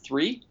Part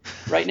 3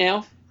 right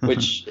now,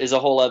 which is a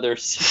whole other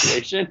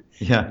situation.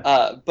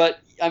 Yeah. But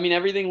I mean,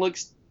 everything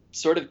looks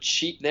sort of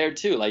cheap there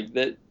too. Like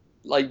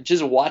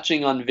just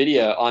watching on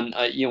video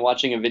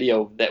watching a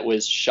video that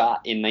was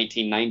shot in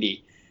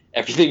 1990.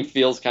 Everything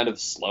feels kind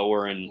of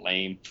slower and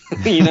lame,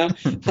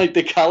 like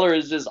the color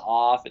is just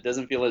off. It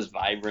doesn't feel as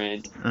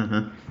vibrant.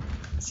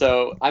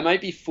 So I might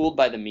be fooled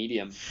by the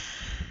medium.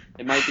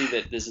 It might be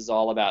that this is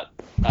all about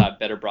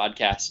better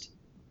broadcast.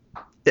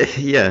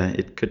 Yeah,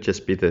 it could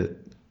just be the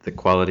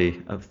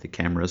quality of the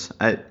cameras.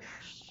 I don't know.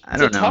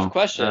 It's a tough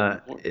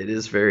question. It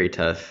is very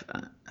tough.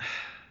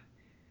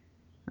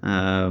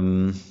 I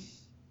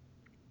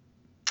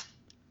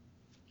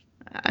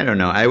don't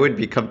know. I would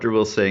be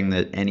comfortable saying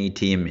that any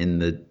team in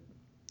the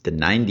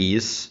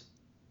 90s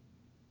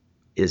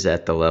is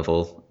at the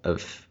level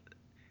of,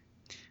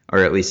 or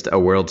at least a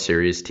World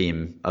Series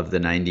team of the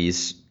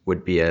 90s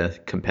would be a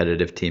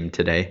competitive team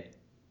today.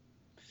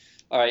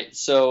 All right,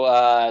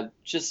 so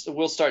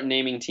we'll start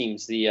naming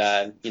teams.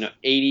 The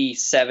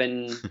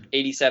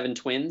 87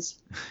 Twins.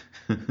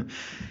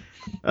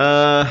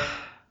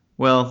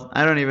 Well,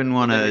 I don't even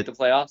want to make the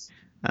playoffs.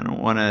 I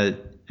don't want to.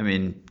 I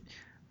mean,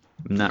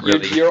 I'm not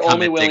really. You're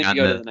only willing to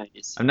go to the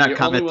 90s. I'm not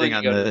commenting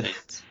on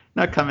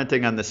not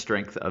commenting on the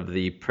strength of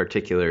the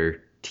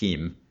particular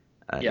team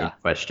in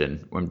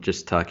question. I'm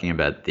just talking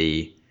about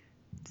the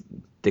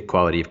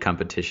quality of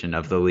competition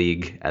of the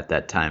league at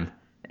that time.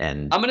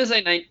 And I'm gonna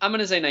say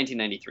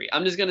 1993.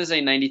 I'm just gonna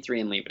say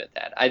 93 and leave it at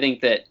that. I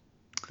think that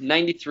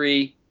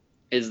 93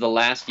 is the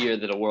last year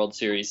that a World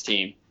Series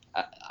team,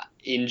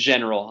 in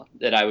general,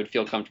 that I would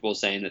feel comfortable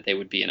saying that they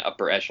would be an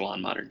upper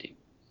echelon modern team.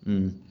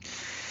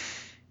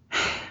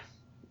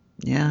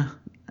 Yeah,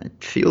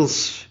 it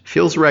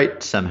feels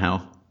right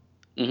somehow.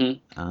 Hmm.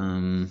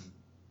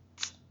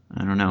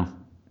 I don't know.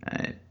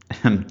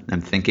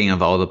 I'm thinking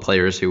of all the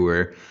players who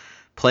were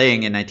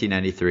playing in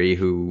 1993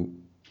 who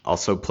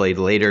also played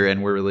later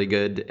and were really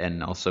good,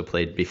 and also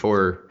played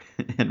before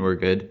and were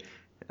good.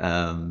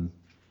 Um,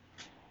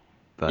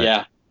 but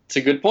Yeah, it's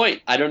a good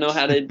point. I don't know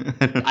how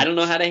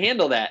to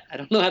handle that. I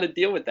don't know how to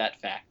deal with that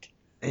fact.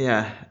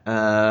 yeah,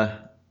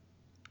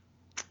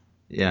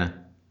 yeah.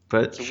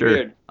 But It's sure,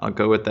 weird. I'll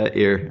go with that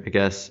year, I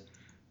guess.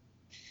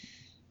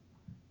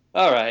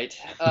 All right.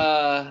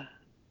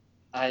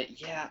 I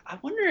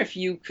wonder if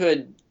you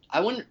could.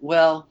 I wonder.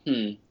 Well,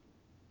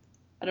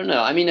 I don't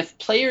know. I mean, if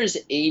players'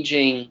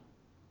 aging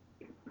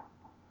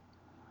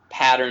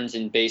patterns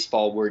in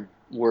baseball were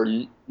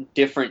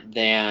different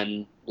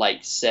than, like,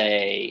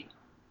 say,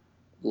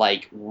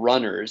 like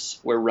runners,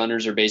 where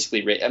runners are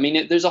basically. I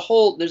mean, there's a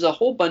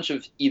whole bunch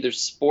of either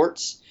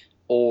sports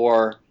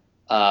or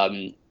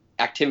um,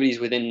 activities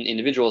within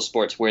individual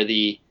sports where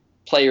the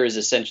player is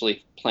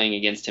essentially playing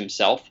against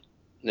himself.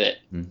 That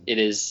Mm, it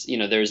is,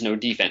 there is no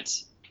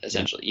defense yeah.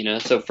 essentially.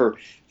 So for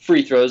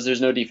free throws,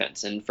 there's no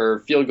defense, and for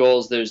field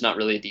goals, there's not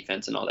really a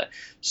defense and all that.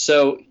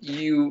 So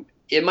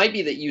it might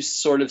be that you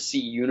sort of see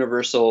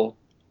universal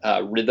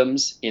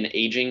rhythms in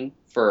aging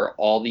for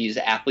all these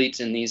athletes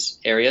in these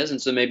areas.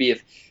 And so maybe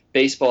if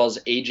baseball's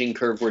aging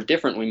curve were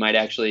different, we might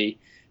actually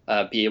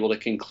be able to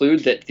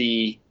conclude that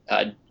the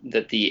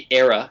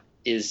era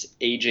is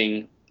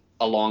aging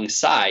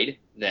alongside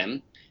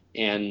them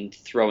and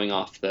throwing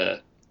off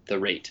the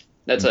rate.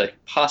 That's Mm, a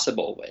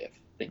possible way of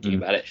thinking mm.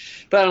 about it,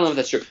 but I don't know if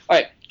that's true. All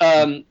right,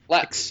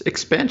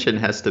 Expansion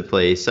has to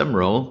play some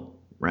role,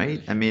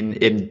 right? I mean,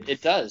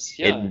 it does.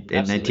 Yeah, in absolutely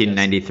does.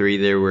 1993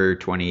 there were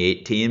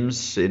 28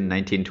 teams. In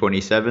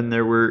 1927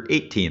 there were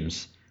 8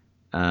 teams.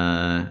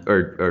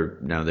 Or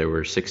no, there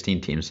were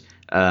 16 teams.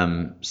 It's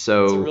a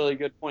So really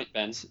good point,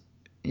 Ben.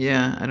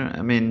 yeah, I don't.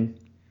 I mean,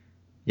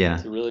 yeah.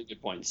 It's a really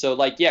good point. So,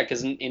 like, yeah,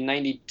 because in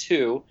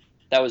 '92,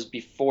 that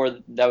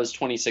was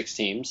 26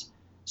 teams.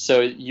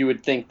 So you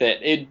would think that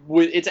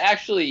it's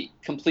actually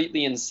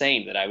completely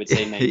insane that I would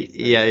say Yeah,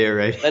 93. you're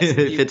right. That's If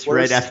the it's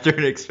right worst. after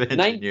an expansion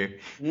Nine, year.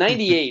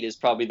 98 is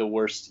probably the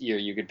worst year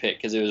you could pick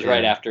because it was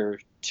right Yeah, after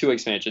two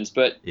expansions.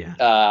 But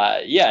yeah,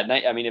 yeah,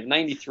 I mean, if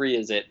 93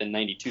 is it, then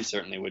 92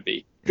 certainly would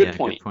be. Good yeah. Good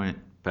point. point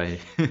by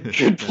Good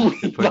good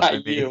point point by by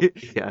you. me.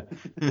 Yeah.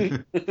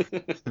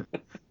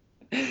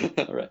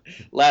 All right.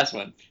 Last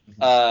one.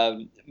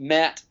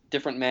 Matt,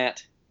 different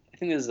Matt. I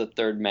think this is the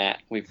third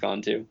Matt we've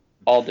gone to.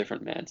 All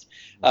different Matts.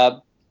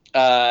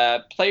 Uh,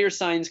 Player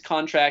signs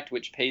contract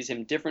which pays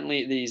him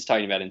differently. He's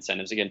talking about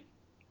incentives again.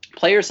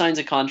 Player signs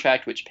a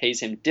contract which pays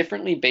him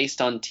differently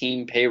based on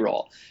team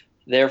payroll.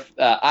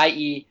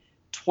 I.e.,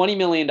 $20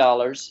 million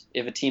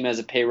if a team has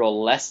a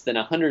payroll less than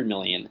 $100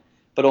 million,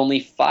 but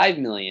only $5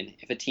 million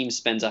if a team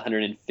spends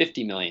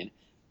 $150 million.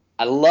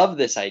 I love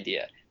this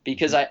idea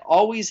because I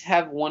always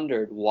have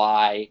wondered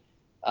why,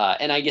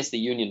 and I guess the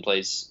union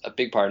plays a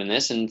big part in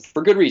this, and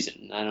for good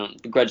reason. I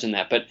don't begrudge them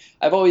that, but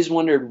I've always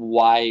wondered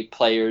why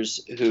players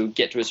who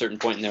get to a certain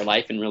point in their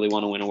life and really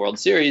want to win a World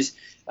Series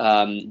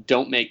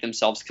don't make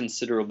themselves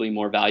considerably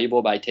more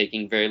valuable by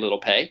taking very little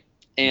pay.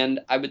 And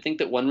I would think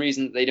that one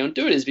reason that they don't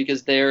do it is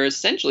because they're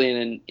essentially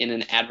in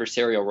an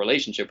adversarial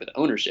relationship with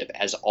ownership,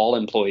 as all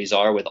employees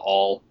are with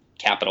all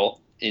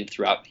capital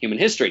throughout human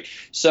history.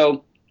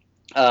 So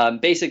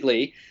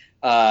basically,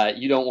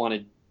 you don't want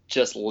to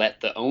just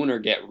let the owner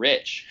get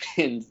rich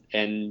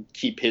and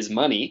keep his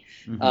money.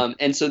 Mhm.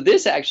 And so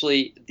this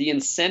actually, the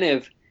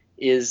incentive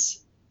is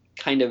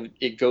kind of,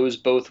 it goes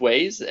both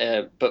ways.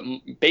 But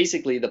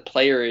basically, the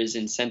player is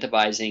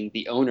incentivizing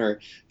the owner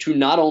to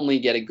not only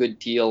get a good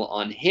deal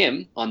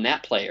on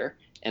that player,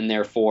 and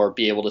therefore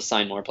be able to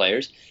sign more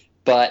players,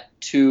 but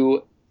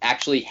to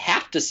actually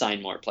have to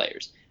sign more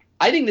players.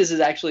 I think this is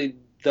actually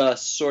the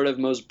sort of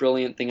most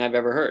brilliant thing I've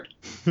ever heard.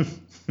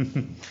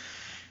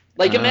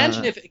 Like,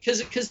 imagine uh, if,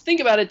 because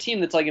think about a team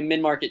that's like a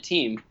mid-market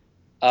team.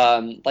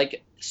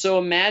 So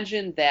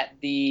imagine that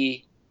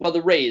the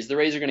Rays are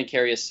going to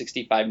carry a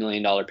 $65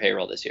 million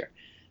payroll this year.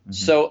 mhm,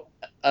 So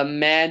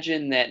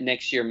imagine that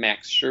next year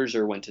Max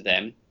Scherzer went to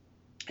them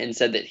and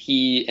said that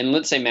and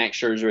let's say Max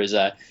Scherzer is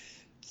a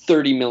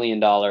 $30 million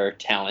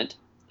talent,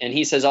 and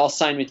he says, I'll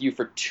sign with you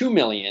for $2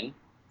 million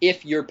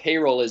if your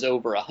payroll is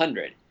over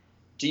 100.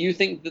 Do you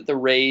think that the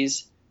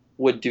Rays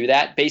would do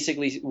that?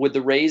 Basically, would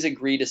the Rays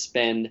agree to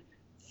spend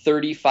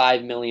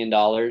 $35 million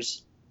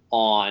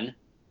on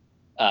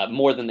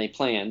more than they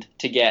planned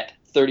to get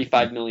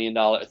 $33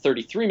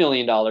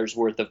 million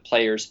worth of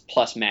players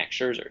plus Max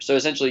Scherzer? So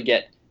essentially,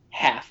 get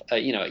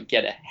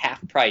get a half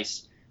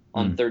price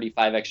on mm,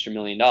 35 extra $1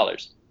 million.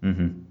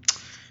 mhm.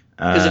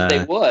 Because if they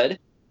Uh, would,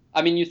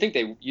 I mean, you think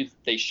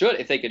they should,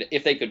 if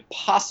they could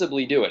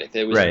possibly do it, if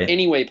there was right.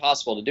 any way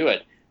possible to do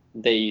it,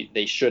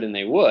 they should and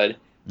they would.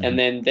 And Mhm,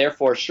 then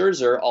therefore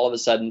Scherzer all of a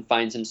sudden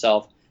finds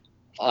himself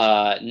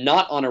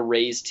not on a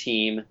Rays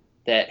team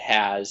that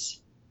has,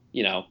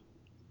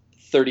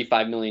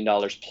 $35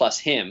 million plus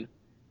him,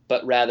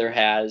 but rather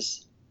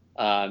has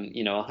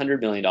 $100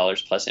 million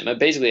plus him.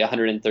 Basically, a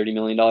 $130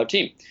 million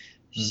team.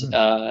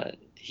 mhm.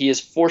 he has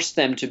forced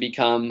them to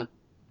become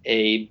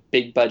a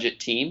big budget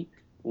team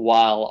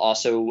while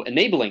also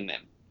enabling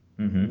them,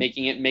 Mm-hmm.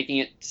 making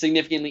it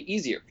significantly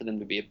easier for them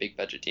to be a big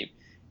budget team.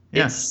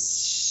 Yeah.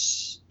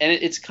 It's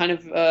kind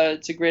of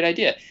it's a great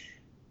idea.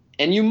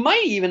 And you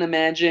might even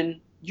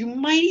imagine, you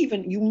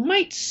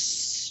might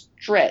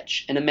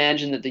stretch and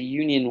imagine that the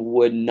union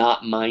would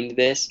not mind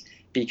this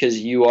because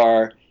you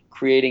are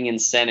creating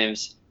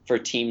incentives for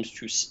teams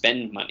to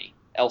spend money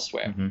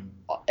elsewhere. Mm-hmm.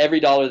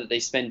 Every dollar that they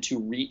spend to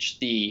reach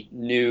the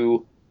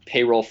new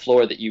payroll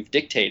floor that you've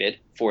dictated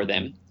for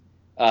them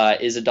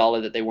is a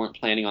dollar that they weren't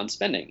planning on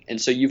spending.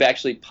 And so you've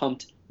actually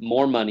pumped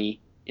more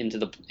money into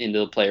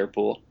the player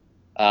pool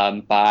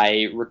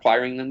by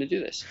requiring them to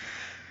do this.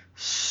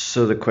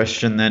 So the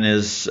question then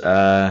is,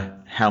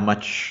 how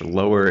much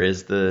lower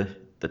is the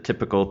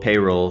typical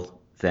payroll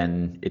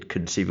than it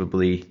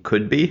conceivably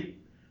could be?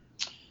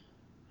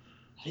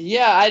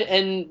 Yeah,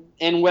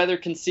 and whether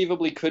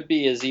conceivably could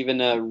be is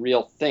even a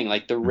real thing.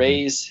 Like the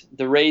Rays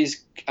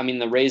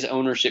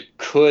ownership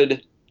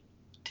could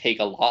take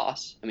a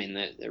loss. I mean,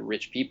 they're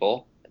rich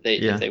people.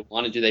 If they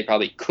wanted to, they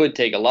probably could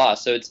take a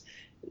loss. So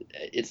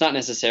it's not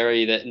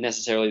necessarily that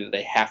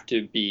they have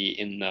to be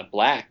in the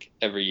black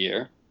every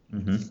year.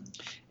 Mm-hmm.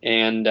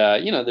 And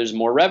there's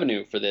more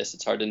revenue for this.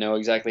 It's hard to know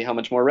exactly how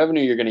much more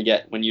revenue you're going to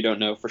get when you don't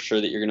know for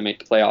sure that you're going to make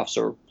the playoffs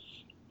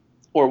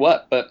or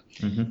what. But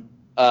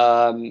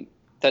I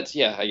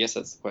guess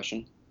that's the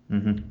question.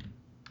 Mm-hmm.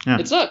 Yeah.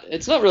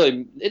 It's not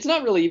really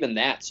even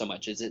that so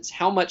much. It's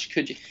how much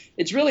could you?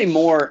 It's really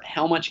more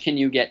how much can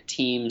you get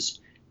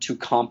teams to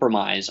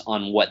compromise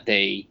on what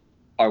they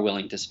are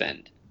willing to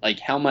spend.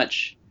 Like how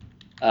much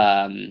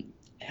can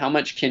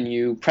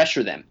you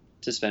pressure them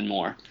to spend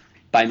more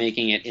by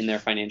making it in their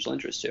financial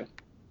interest too?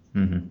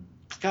 Mm-hmm.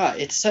 God,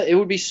 it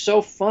would be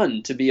so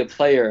fun to be a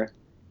player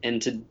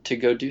and to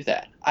go do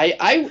that.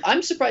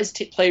 I'm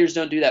surprised players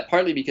don't do that,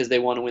 partly because they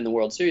want to win the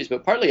World Series,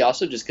 but partly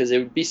also just because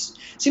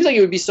seems like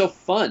it would be so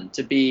fun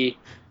to be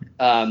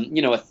a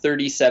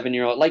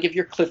 37-year-old. Like if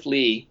you're Cliff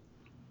Lee,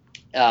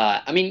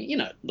 look,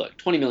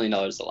 $20 million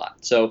is a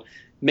lot. So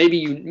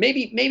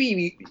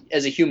maybe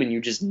as a human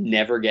you just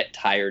never get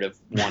tired of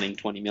wanting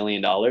 $20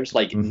 million.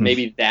 Like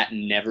maybe that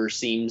never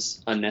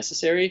seems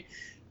unnecessary.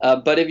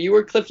 But if you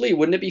were Cliff Lee,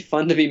 wouldn't it be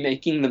fun to be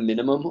making the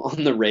minimum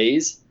on the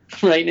Rays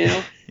right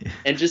now,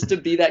 and just to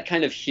be that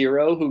kind of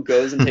hero who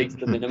goes and takes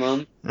the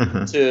minimum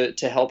to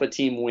help a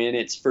team win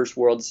its first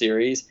World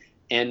Series,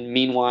 and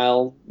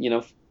meanwhile,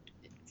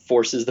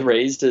 forces the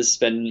Rays to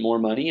spend more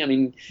money. I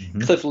mean,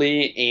 Cliff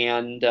Lee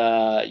and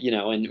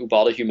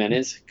Ubaldo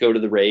Jimenez go to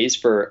the Rays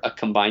for a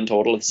combined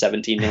total of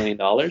 $17 million.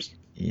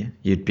 Yeah,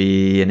 you'd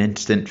be an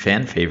instant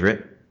fan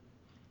favorite.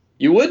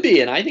 You would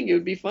be, and I think it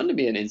would be fun to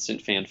be an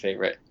instant fan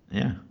favorite.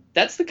 Yeah.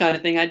 That's the kind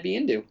of thing I'd be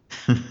into.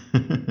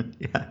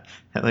 Yeah,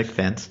 I like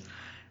fans.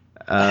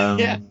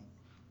 Yeah.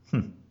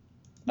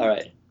 All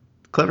right.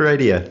 Clever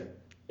idea.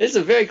 This is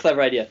a very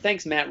clever idea.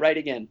 Thanks, Matt. Right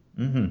again.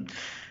 Mm-hmm.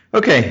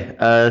 Okay,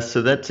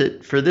 so that's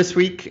it for this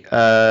week.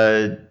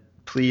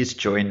 Please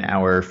join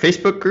our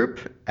Facebook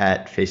group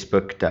at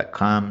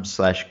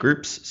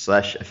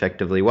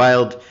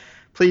facebook.com/groups/effectivelywild.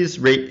 Please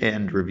rate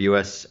and review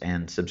us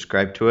and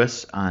subscribe to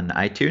us on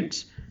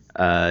iTunes.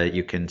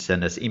 You can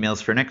send us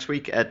emails for next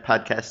week at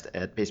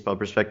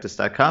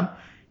podcast@baseballprospectus.com,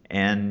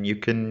 and you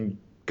can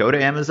go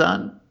to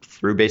Amazon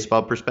through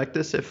Baseball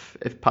Prospectus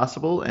if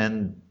possible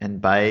and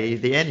buy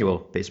the annual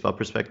Baseball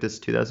Prospectus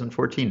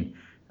 2014.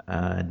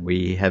 And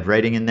we have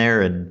writing in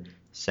there, and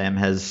Sam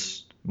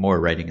has more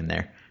writing in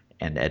there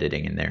and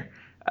editing in there.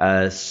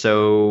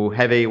 So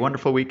have a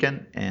wonderful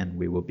weekend, and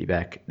we will be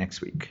back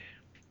next week.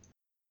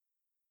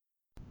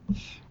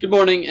 Good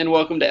morning, and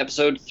welcome to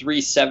episode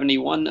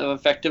 371 of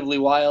Effectively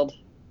Wild,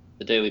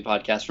 the daily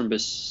podcast from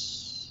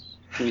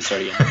Can we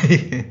start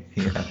again?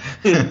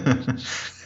 Yeah.